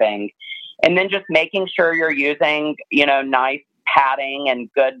in shipping. And then just making sure you're using, nice padding and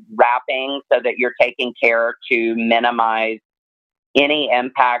good wrapping so that you're taking care to minimize any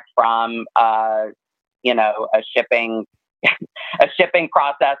impact from, a shipping a shipping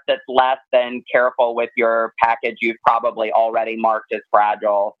process that's less than careful with your package you've probably already marked as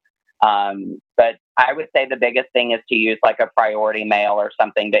fragile. But I would say the biggest thing is to use like a priority mail or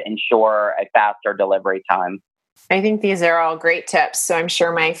something to ensure a faster delivery time. I think these are all great tips. So I'm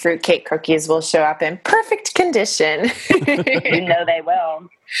sure my fruitcake cookies will show up in perfect condition. You know they will.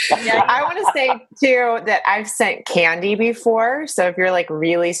 Yeah, I want to say too that I've sent candy before. So if you're like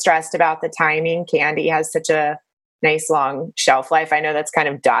really stressed about the timing, candy has such a nice long shelf life. I know that's kind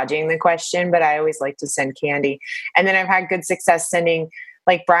of dodging the question, but I always like to send candy. And then I've had good success sending,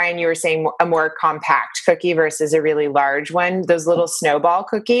 like Brian, you were saying, a more compact cookie versus a really large one. Those little snowball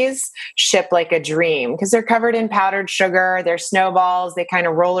cookies ship like a dream because they're covered in powdered sugar. They're snowballs. They kind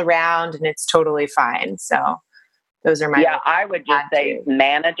of roll around and it's totally fine. So those are my... Yeah, I would just say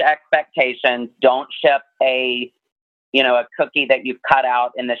manage expectations. Don't ship a cookie that you've cut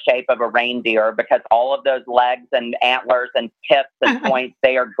out in the shape of a reindeer, because all of those legs and antlers and tips and points,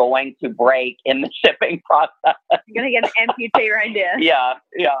 they are going to break in the shipping process. You're going to get an amputee reindeer. Yeah.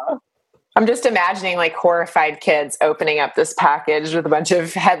 I'm just imagining like horrified kids opening up this package with a bunch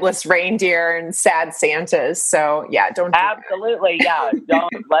of headless reindeer and sad Santas. So yeah, don't do Absolutely. That. Yeah.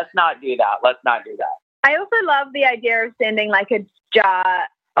 Let's not do that. I also love the idea of sending like a jar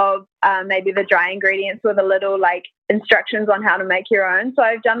of maybe the dry ingredients with a little like instructions on how to make your own. So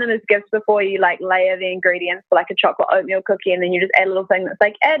I've done them as gifts before. You like layer the ingredients for like a chocolate oatmeal cookie, and then you just add a little thing that's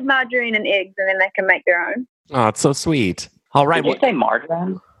like add margarine and eggs, and then they can make their own. Oh, it's so sweet. All right. Did you say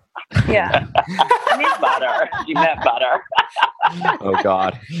margarine? Yeah. I meant butter. You meant butter. Oh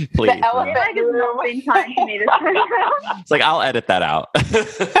God, please. The elephant like it's not been time for me to turn around. It's like, I'll edit that out.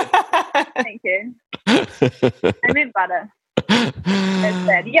 Thank you. I meant butter. That's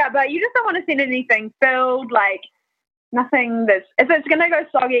sad. Yeah, but you just don't want to send anything filled, like nothing that's, if it's going to go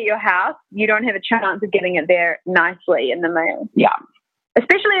soggy at your house, you don't have a chance of getting it there nicely in the mail. Yeah.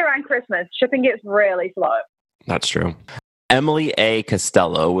 Especially around Christmas. Shipping gets really slow. That's true. Emily A.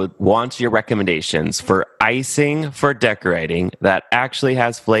 Costello wants your recommendations for icing for decorating that actually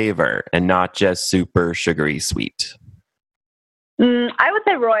has flavor and not just super sugary sweet. I would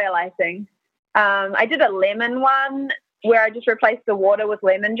say royal icing. I did a lemon one where I just replaced the water with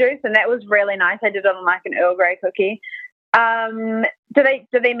lemon juice, and that was really nice. I did it on like an Earl Grey cookie. Do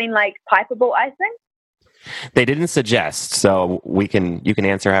they mean like pipeable icing? They didn't suggest, so you can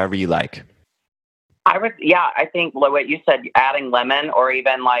answer however you like. I think what you said, adding lemon or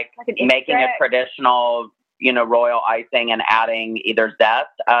even like making a traditional, royal icing and adding either zest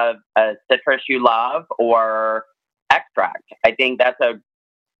of a citrus you love or extract. I think that's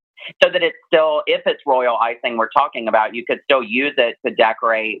so that it's still, if it's royal icing we're talking about, you could still use it to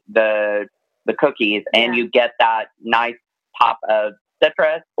decorate the cookies, and you get that nice pop of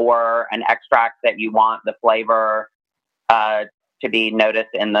citrus or an extract that you want the flavor to be noticed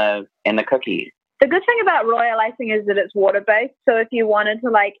in the cookies. The good thing about royal icing is that it's water-based. So if you wanted to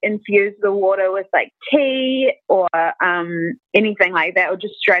like infuse the water with like tea or anything like that, or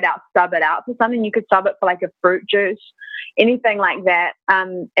just straight out sub it out for something, you could sub it for like a fruit juice, anything like that.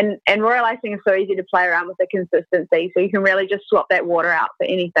 And royal icing is so easy to play around with the consistency. So you can really just swap that water out for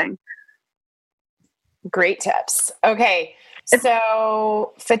anything. Great tips. Okay.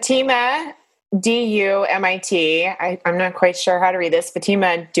 So Fatima D-U-M-I-T, I'm not quite sure how to read this,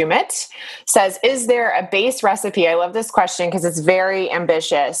 Fatima Dumit says, is there a base recipe? I love this question because it's very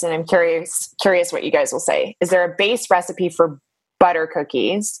ambitious, and I'm curious what you guys will say. Is there a base recipe for butter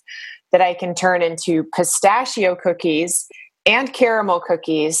cookies that I can turn into pistachio cookies and caramel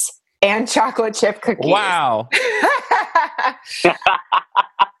cookies and chocolate chip cookies? Wow.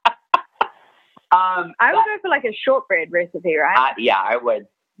 I would go for like a shortbread recipe, right? I would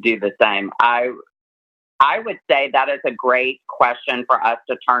do the same. I would say that is a great question for us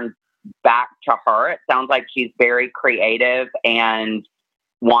to turn back to her. It sounds like she's very creative and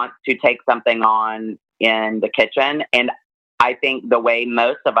wants to take something on in the kitchen. And I think the way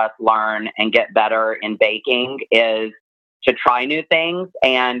most of us learn and get better in baking is to try new things.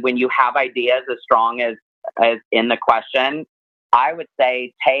 And when you have ideas as strong as in the question, I would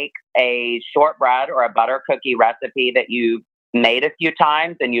say take a shortbread or a butter cookie recipe that you made a few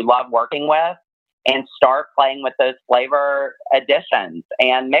times and you love working with, and start playing with those flavor additions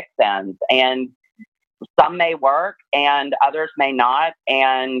and mix-ins. And some may work and others may not.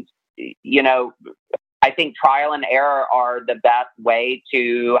 And, I think trial and error are the best way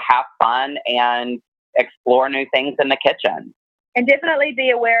to have fun and explore new things in the kitchen. And definitely be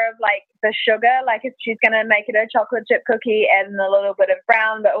aware of like the sugar. Like if she's going to make it a chocolate chip cookie, add in a little bit of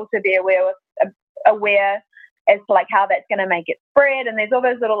brown, but also be aware as to like how that's going to make it spread. And there's all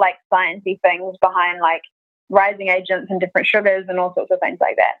those little like sciencey things behind like rising agents and different sugars and all sorts of things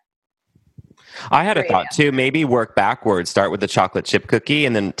like that. I had a thought too, maybe work backwards, start with the chocolate chip cookie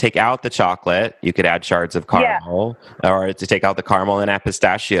and then take out the chocolate. You could add shards of caramel or to take out the caramel and add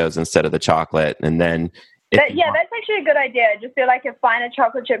pistachios instead of the chocolate. And then that's actually a good idea. Just feel like find a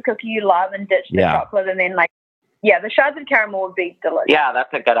chocolate chip cookie you love and ditch the chocolate, and then the shards of caramel would be delicious. Yeah, that's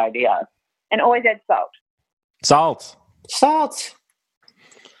a good idea. And always add Salt.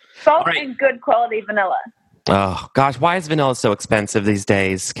 Right. And good quality vanilla. Oh gosh, why is vanilla so expensive these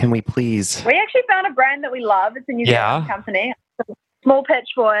days? Can we please? We actually found a brand that we love. It's a New Zealand company. Small pitch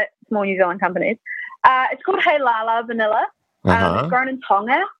for it. Small New Zealand companies. It's called Hey Lala Vanilla. It's grown in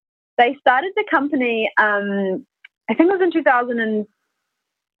Tonga. They started the company, I think it was in 2000 and...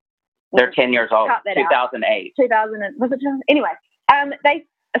 They're 10 years old. 2008. 2000 and... Was it 2000? Anyway,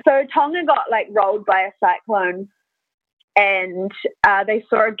 so Tonga got like rolled by a cyclone, and they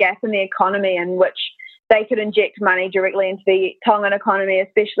saw a gap in the economy in which they could inject money directly into the Tongan economy,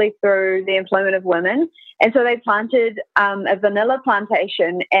 especially through the employment of women. And so they planted a vanilla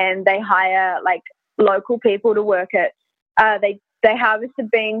plantation, and they hire like local people to work it. They harvest the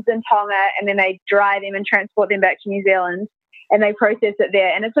beans in Tonga, and then they dry them and transport them back to New Zealand, and they process it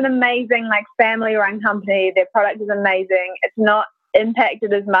there. And it's an amazing, like, family-run company. Their product is amazing. It's not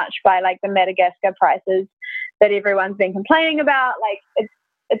impacted as much by, like, the Madagascar prices that everyone's been complaining about. Like,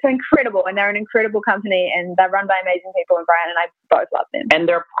 it's incredible, and they're an incredible company, and they're run by amazing people, and Brian and I both love them. And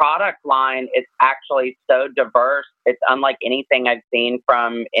their product line is actually so diverse. It's unlike anything I've seen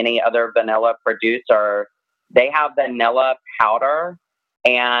from any other vanilla producer. They have vanilla powder,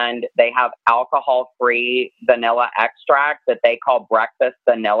 and they have alcohol-free vanilla extract that they call breakfast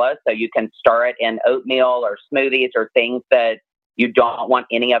vanilla. So you can stir it in oatmeal or smoothies or things that you don't want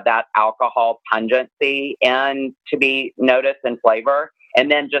any of that alcohol pungency in to be noticed in flavor. And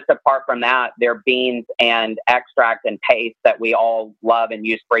then just apart from that, their beans and extract and paste that we all love and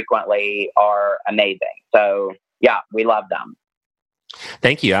use frequently are amazing. So yeah, we love them.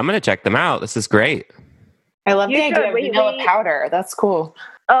 Thank you. I'm going to check them out. This is great. I love the idea of vanilla powder. That's cool.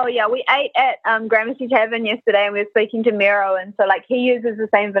 Oh, yeah. We ate at Gramercy Tavern yesterday, and we were speaking to Miro, and so, like, he uses the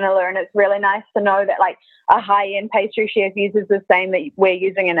same vanilla, and it's really nice to know that, like, a high-end pastry chef uses the same that we're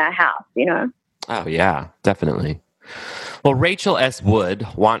using in our house, you know? Oh, yeah, definitely. Well, Rachel S. Wood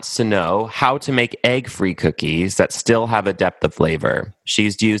wants to know how to make egg-free cookies that still have a depth of flavor.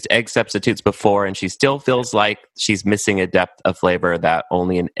 She's used egg substitutes before, and she still feels like she's missing a depth of flavor that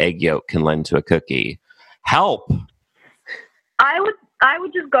only an egg yolk can lend to a cookie. Help! I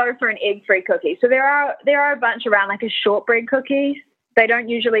would just go for an egg-free cookie. So there are a bunch around, like a shortbread cookie. They don't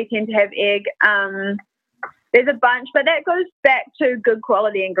usually tend to have egg. There's a bunch, but that goes back to good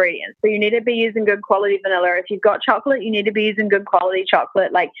quality ingredients. So you need to be using good quality vanilla. If you've got chocolate, you need to be using good quality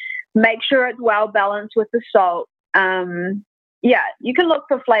chocolate. Like, make sure it's well balanced with the salt. Yeah, you can look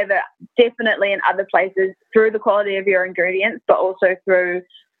for flavor definitely in other places through the quality of your ingredients, but also through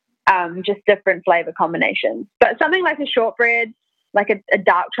just different flavor combinations. But something like a shortbread, like a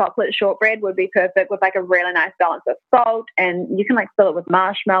dark chocolate shortbread would be perfect with like a really nice balance of salt, and you can like fill it with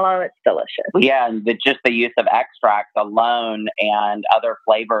marshmallow. It's delicious. Yeah, and just the use of extracts alone and other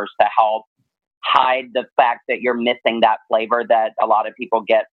flavors to help hide the fact that you're missing that flavor that a lot of people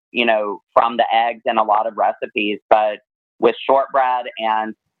get, you know, from the eggs in a lot of recipes. But with shortbread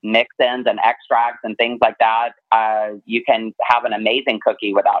and mix-ins and extracts and things like that, you can have an amazing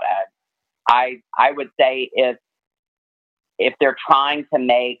cookie without eggs. I would say if they're trying to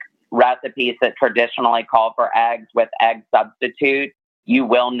make recipes that traditionally call for eggs with egg substitute, you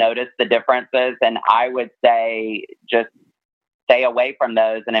will notice the differences. And I would say just stay away from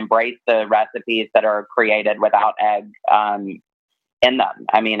those and embrace the recipes that are created without eggs in them.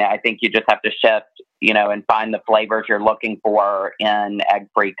 I mean, I think you just have to shift, you know, and find the flavors you're looking for in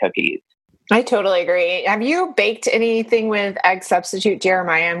egg-free cookies. I totally agree. Have you baked anything with egg substitute,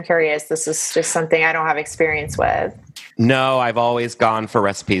 Jeremiah? I'm curious. This is just something I don't have experience with. No, I've always gone for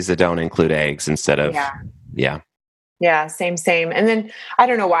recipes that don't include eggs instead of, Yeah, same. And then I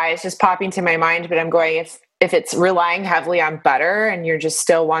don't know why it's just popping to my mind, but I'm going, if it's relying heavily on butter and you're just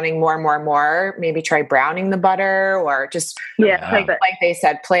still wanting more, maybe try browning the butter, or just, like they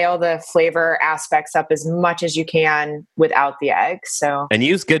said, play all the flavor aspects up as much as you can without the eggs. So, and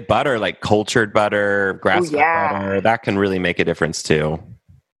use good butter, like cultured butter, grass-fed butter. That can really make a difference too.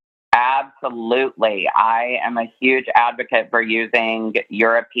 Absolutely. I am a huge advocate for using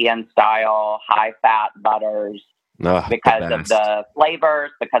European style high fat butters because of the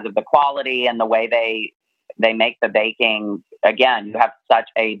flavors, because of the quality, and the way they make the baking. Again, you have such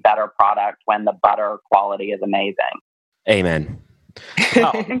a better product when the butter quality is amazing. Amen.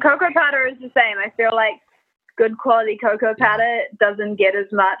 And cocoa powder is the same. I feel like good quality cocoa powder doesn't get as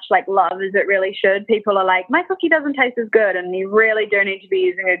much like love as it really should. People are like, my cookie doesn't taste as good, and you really do need to be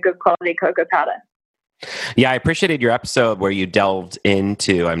using a good quality cocoa powder. Yeah, I appreciated your episode where you delved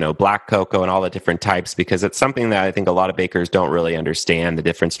into, black cocoa and all the different types, because it's something that I think a lot of bakers don't really understand, the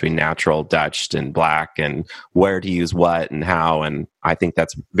difference between natural, Dutch, and black, and where to use what and how. And I think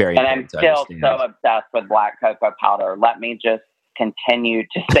that's very important. And I'm still so obsessed with black cocoa powder. Let me just continue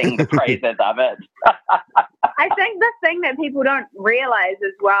to sing the praises of it. I think the thing that people don't realize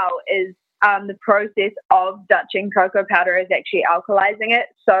as well is the process of Dutching cocoa powder is actually alkalizing it.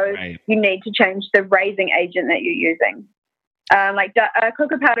 So you need to change the raising agent that you're using.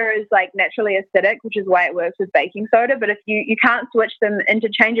 Cocoa powder is like naturally acidic, which is why it works with baking soda. But if you can't switch them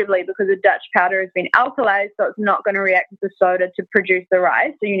interchangeably because the Dutch powder has been alkalized, so it's not going to react with the soda to produce the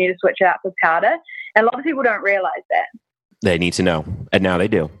rice. So you need to switch it out for powder. And a lot of people don't realize that. They need to know, and now they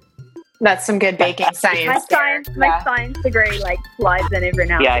do. That's some good baking science. My science degree slides in every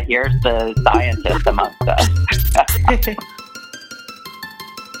now and then. Yeah, here's the scientist amongst us.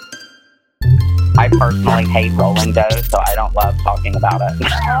 I personally hate rolling dough, so I don't love talking about it.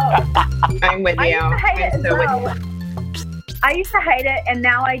 I'm with you. I used to hate it, and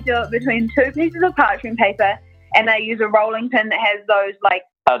now I do it between 2 pieces of parchment paper, and I use a rolling pin that has those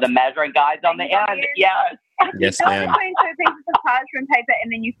the measuring guides on the end. Yes. Yes, ma'am. Between 2 pieces of parchment paper,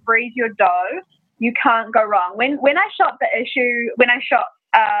 and then you freeze your dough. You can't go wrong. When I shot the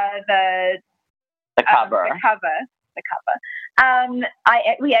cover.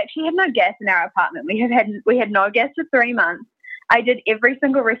 We actually had no gas in our apartment. We had no gas for 3 months. I did every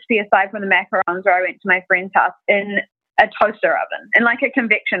single recipe aside from the macarons, where I went to my friend's house in a toaster oven, in a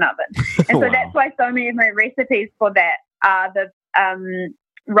convection oven. And so that's why so many of my recipes for that are the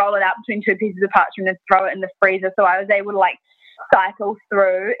roll it out between 2 pieces of parchment and throw it in the freezer. So I was able to cycle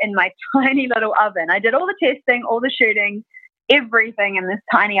through in my tiny little oven. I did all the testing, all the shooting, everything in this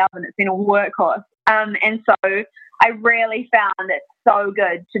tiny oven. It's been a workhorse. And so I really found it so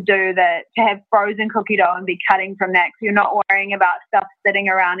good to have frozen cookie dough and be cutting from that. So you're not worrying about stuff sitting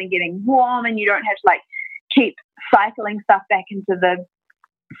around and getting warm, and you don't have to keep cycling stuff back into the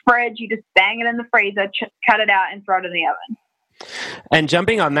fridge. You just bang it in the freezer, cut it out, and throw it in the oven. And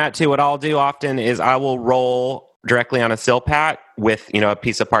jumping on that too, what I'll do often is I will roll directly on a Silpat with, a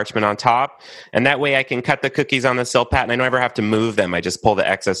piece of parchment on top. And that way I can cut the cookies on the Silpat and I never have to move them. I just pull the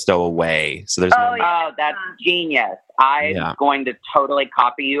excess dough away. So there's that's genius. I'm going to totally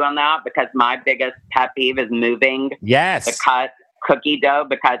copy you on that, because my biggest pet peeve is moving the cut cookie dough,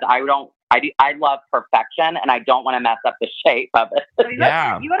 because I love perfection, and I don't want to mess up the shape of it. So you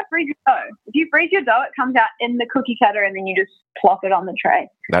got to freeze your dough. If you freeze your dough, it comes out in the cookie cutter, and then you just plop it on the tray.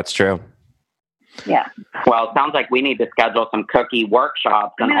 That's true. Yeah. Well, it sounds like we need to schedule some cookie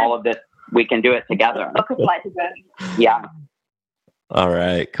workshops, and all of this, we can do it together. Yeah. All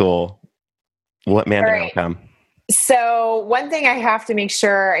right, cool. What Amanda will come. So one thing I have to make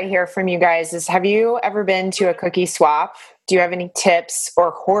sure I hear from you guys is, have you ever been to a cookie swap? Do you have any tips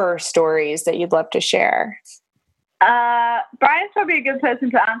or horror stories that you'd love to share? Brian's probably a good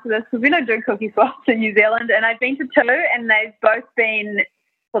person to answer this, because we don't do cookie swaps in New Zealand, and I've been to 2, and they've both been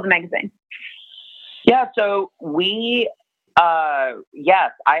for the magazine. Yeah, so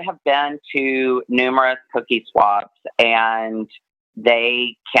yes, I have been to numerous cookie swaps, and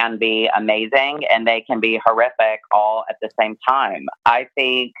they can be amazing and they can be horrific all at the same time. I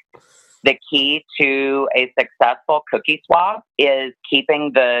think the key to a successful cookie swap is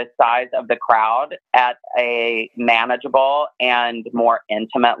keeping the size of the crowd at a manageable and more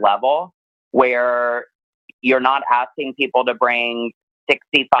intimate level, where you're not asking people to bring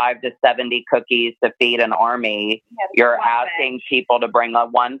 65 to 70 cookies to feed an army. You're asking people to bring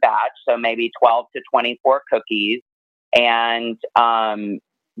one batch, so maybe 12 to 24 cookies. And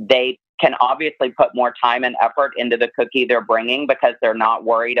they can obviously put more time and effort into the cookie they're bringing, because they're not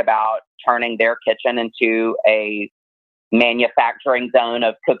worried about turning their kitchen into a manufacturing zone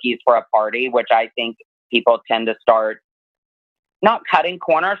of cookies for a party, which I think people tend to start not cutting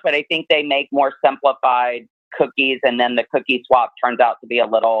corners, but I think they make more simplified cookies, and then the cookie swap turns out to be a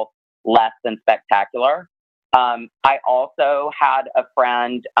little less than spectacular. I also had a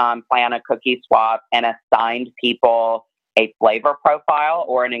friend plan a cookie swap and assigned people a flavor profile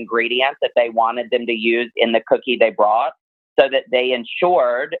or an ingredient that they wanted them to use in the cookie they brought, so that they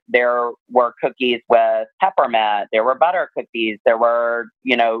ensured there were cookies with peppermint, there were butter cookies, there were,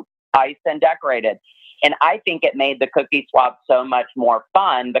 iced and decorated. And I think it made the cookie swap so much more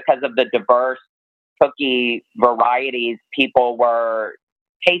fun because of the diverse cookie varieties people were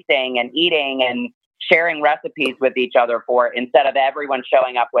tasting and eating and sharing recipes with each other for, instead of everyone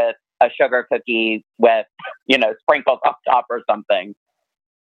showing up with a sugar cookie with, sprinkles up top or something.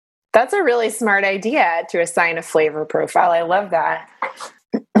 That's a really smart idea to assign a flavor profile. I love that.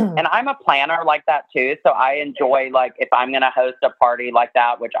 And I'm a planner like that too. So I enjoy, like, if I'm going to host a party like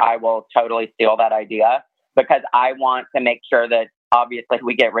that, which I will totally steal that idea, because I want to make sure that obviously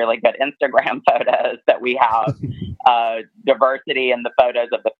we get really good Instagram photos, that we have diversity in the photos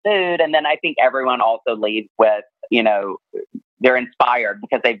of the food. And then I think everyone also leaves with, they're inspired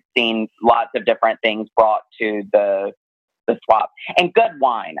because they've seen lots of different things brought to the swap. And good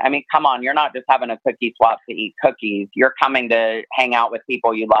wine. I mean, come on, you're not just having a cookie swap to eat cookies. You're coming to hang out with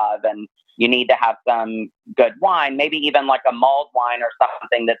people you love, and you need to have some good wine, maybe even like a mulled wine or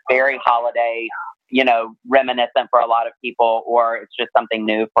something that's very holiday, reminiscent for a lot of people, or it's just something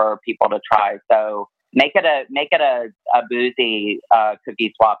new for people to try. So make it a boozy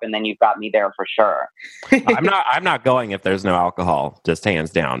cookie swap, and then you've got me there for sure. I'm not going if there's no alcohol, just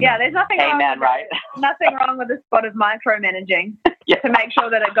hands down. Yeah, there's nothing wrong. Amen, right? Nothing wrong with a spot of micromanaging to make sure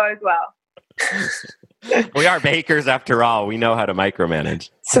that it goes well. We are bakers after all. We know how to micromanage.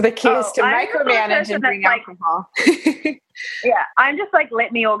 So the key is to micromanage and bring alcohol. Yeah, I'm just like,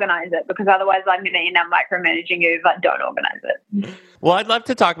 let me organize it, because otherwise I'm going to end up micromanaging you if I don't organize it. Well, I'd love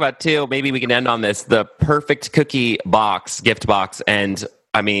to talk about too, maybe we can end on this, the perfect cookie box, gift box. And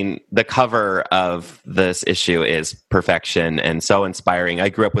I mean, the cover of this issue is perfection and so inspiring. I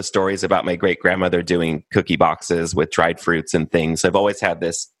grew up with stories about my great grandmother doing cookie boxes with dried fruits and things. I've always had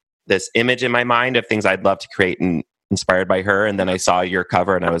this image in my mind of things I'd love to create, and inspired by her. And then I saw your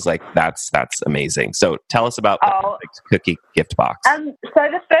cover and I was like, that's amazing. So tell us about the perfect cookie gift box. So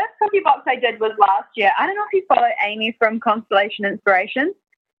the first cookie box I did was last year. I don't know if you follow Amy from Constellation Inspirations.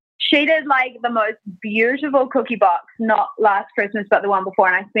 She did like the most beautiful cookie box, not last Christmas, but the one before.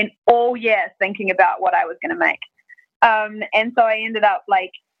 And I spent all year thinking about what I was going to make. And so I ended up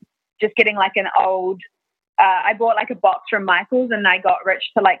like just getting like an old, I bought like a box from Michael's, and I got Rich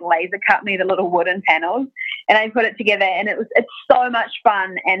to like laser cut me the little wooden panels, and I put it together, and it's so much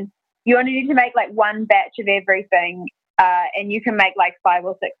fun. And you only need to make like one batch of everything, and you can make like 5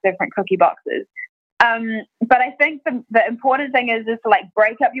 or 6 different cookie boxes. But I think the important thing is to like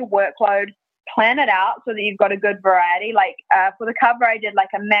break up your workload, plan it out so that you've got a good variety. Like for the cover, I did like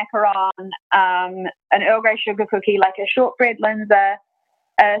a macaron, an Earl Grey sugar cookie, like a shortbread linzer,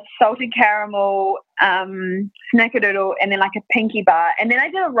 a salted caramel, snickerdoodle, and then like a pinky bar. And then I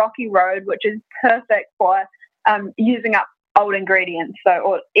did a rocky road, which is perfect for using up old ingredients,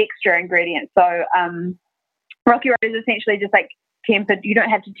 or extra ingredients. So rocky road is essentially just like tempered. You don't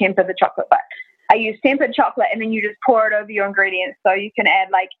have to temper the chocolate, but I use tempered chocolate, and then you just pour it over your ingredients. So you can add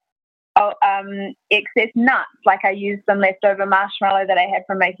like excess nuts. Like I used some leftover marshmallow that I had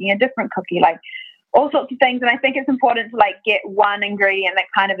from making a different cookie, like all sorts of things. And I think it's important to like get one ingredient that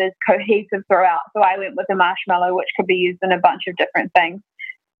kind of is cohesive throughout. So I went with the marshmallow, which could be used in a bunch of different things.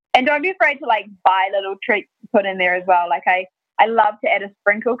 And don't be afraid to like buy little treats to put in there as well. Like I love to add a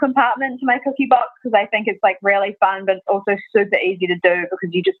sprinkle compartment to my cookie box, because I think it's like really fun, but it's also super easy to do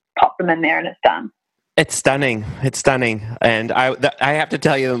because you just pop them in there and it's done. It's stunning. It's stunning. And I have to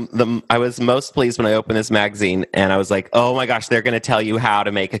tell you, I was most pleased when I opened this magazine, and I was like, oh my gosh, they're going to tell you how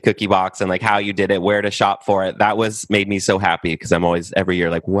to make a cookie box and like how you did it, where to shop for it. That made me so happy, because I'm always every year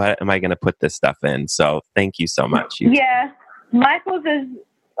like, what am I going to put this stuff in? So thank you so much. Yeah. Michael's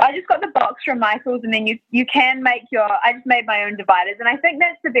I just got the box from Michael's, and then you can make I just made my own dividers. And I think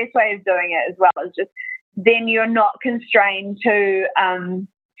that's the best way of doing it as well, is just then you're not constrained to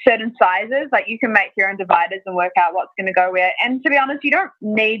certain sizes. Like you can make your own dividers and work out what's going to go where. And to be honest, you don't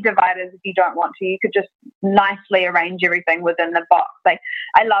need dividers if you don't want to. You could just nicely arrange everything within the box. Like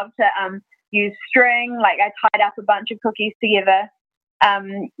I love to use string. Like I tied up a bunch of cookies together,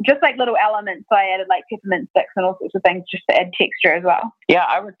 just like little elements. So I added like peppermint sticks and all sorts of things just to add texture as well. Yeah,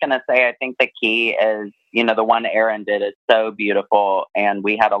 I was going to say, I think the key is, the one Erin did is so beautiful, and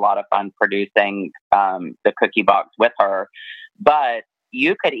we had a lot of fun producing the cookie box with her. But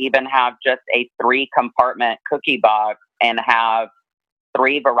you could even have just a 3-compartment cookie box and have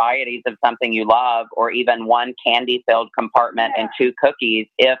 3 varieties of something you love, or even 1 candy-filled compartment and 2 cookies,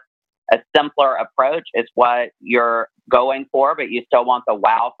 if a simpler approach is what you're going for, but you still want the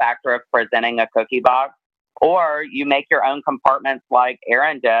wow factor of presenting a cookie box. Or you make your own compartments like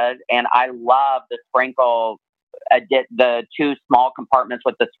Erin did. And I love the sprinkle, the 2 small compartments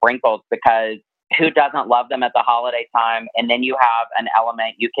with the sprinkles, because who doesn't love them at the holiday time? And then you have an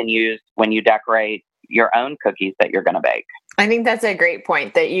element you can use when you decorate your own cookies that you're going to bake. I think that's a great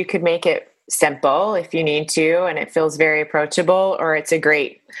point, that you could make it simple if you need to, and it feels very approachable, or it's a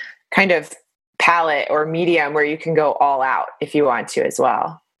great kind of palette or medium where you can go all out if you want to as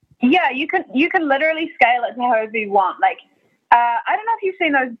well. Yeah, you can literally scale it to however you want. Like, I don't know if you've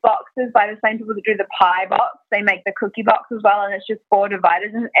seen those boxes by the same people that do the pie box. They make the cookie box as well, and it's just 4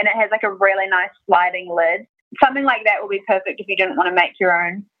 dividers, and it has like a really nice sliding lid. Something like that will be perfect if you didn't want to make your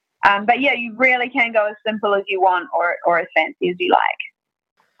own. But yeah, you really can go as simple as you want, or as fancy as you like.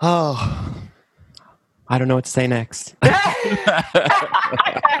 Oh, I don't know what to say next.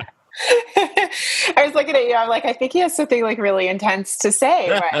 I was looking at you. I'm like, I think he has something like really intense to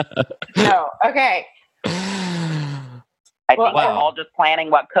say. But no. Okay. I think we're all just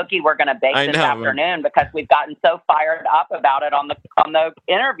planning what cookie we're going to bake this afternoon because we've gotten so fired up about it on the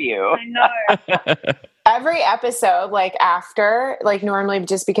interview. I know. Every episode, like after, like normally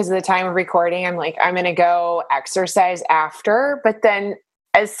just because of the time of recording, I'm like, I'm going to go exercise after. But then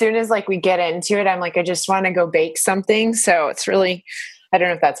as soon as like we get into it, I'm like, I just want to go bake something. So it's really, I don't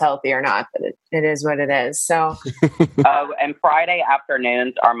know if that's healthy or not, but it is what it is. So, and Friday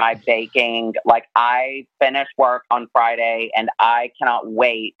afternoons are my baking. Like I finish work on Friday and I cannot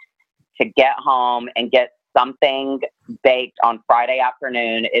wait to get home and get something baked on Friday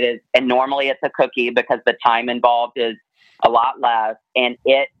afternoon. It is, and normally it's a cookie because the time involved is a lot less, and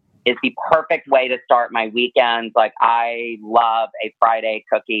it is the perfect way to start my weekends. Like I love a Friday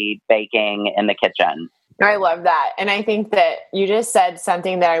cookie baking in the kitchen. I love that. And I think that you just said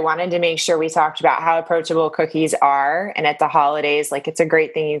something that I wanted to make sure we talked about, how approachable cookies are. And at the holidays, like it's a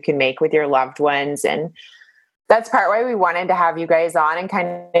great thing you can make with your loved ones. And that's part why we wanted to have you guys on and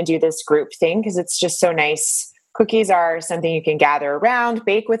kind of do this group thing, because it's just so nice. Cookies are something you can gather around,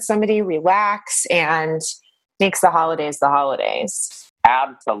 bake with somebody, relax, and makes the holidays the holidays.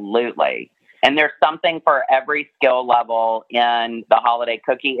 Absolutely. And there's something for every skill level in the holiday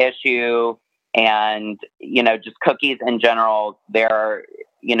cookie issue. And, you know, just cookies in general, they're,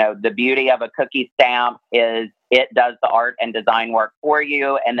 you know, the beauty of a cookie stamp is it does the art and design work for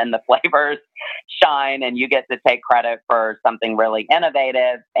you. And then the flavors shine and you get to take credit for something really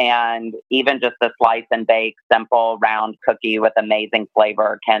innovative. And even just a slice and bake, simple, round cookie with amazing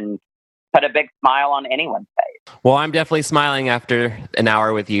flavor can put a big smile on anyone's face. Well, I'm definitely smiling after an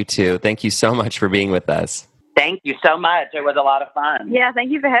hour with you two. Thank you so much for being with us. Thank you so much. It was a lot of fun. Yeah,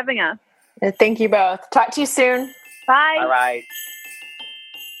 thank you for having us. Thank you both. Talk to you soon. Bye. All right.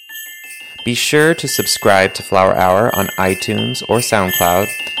 Be sure to subscribe to Flower Hour on iTunes or SoundCloud.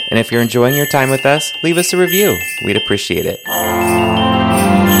 And if you're enjoying your time with us, leave us a review. We'd appreciate it.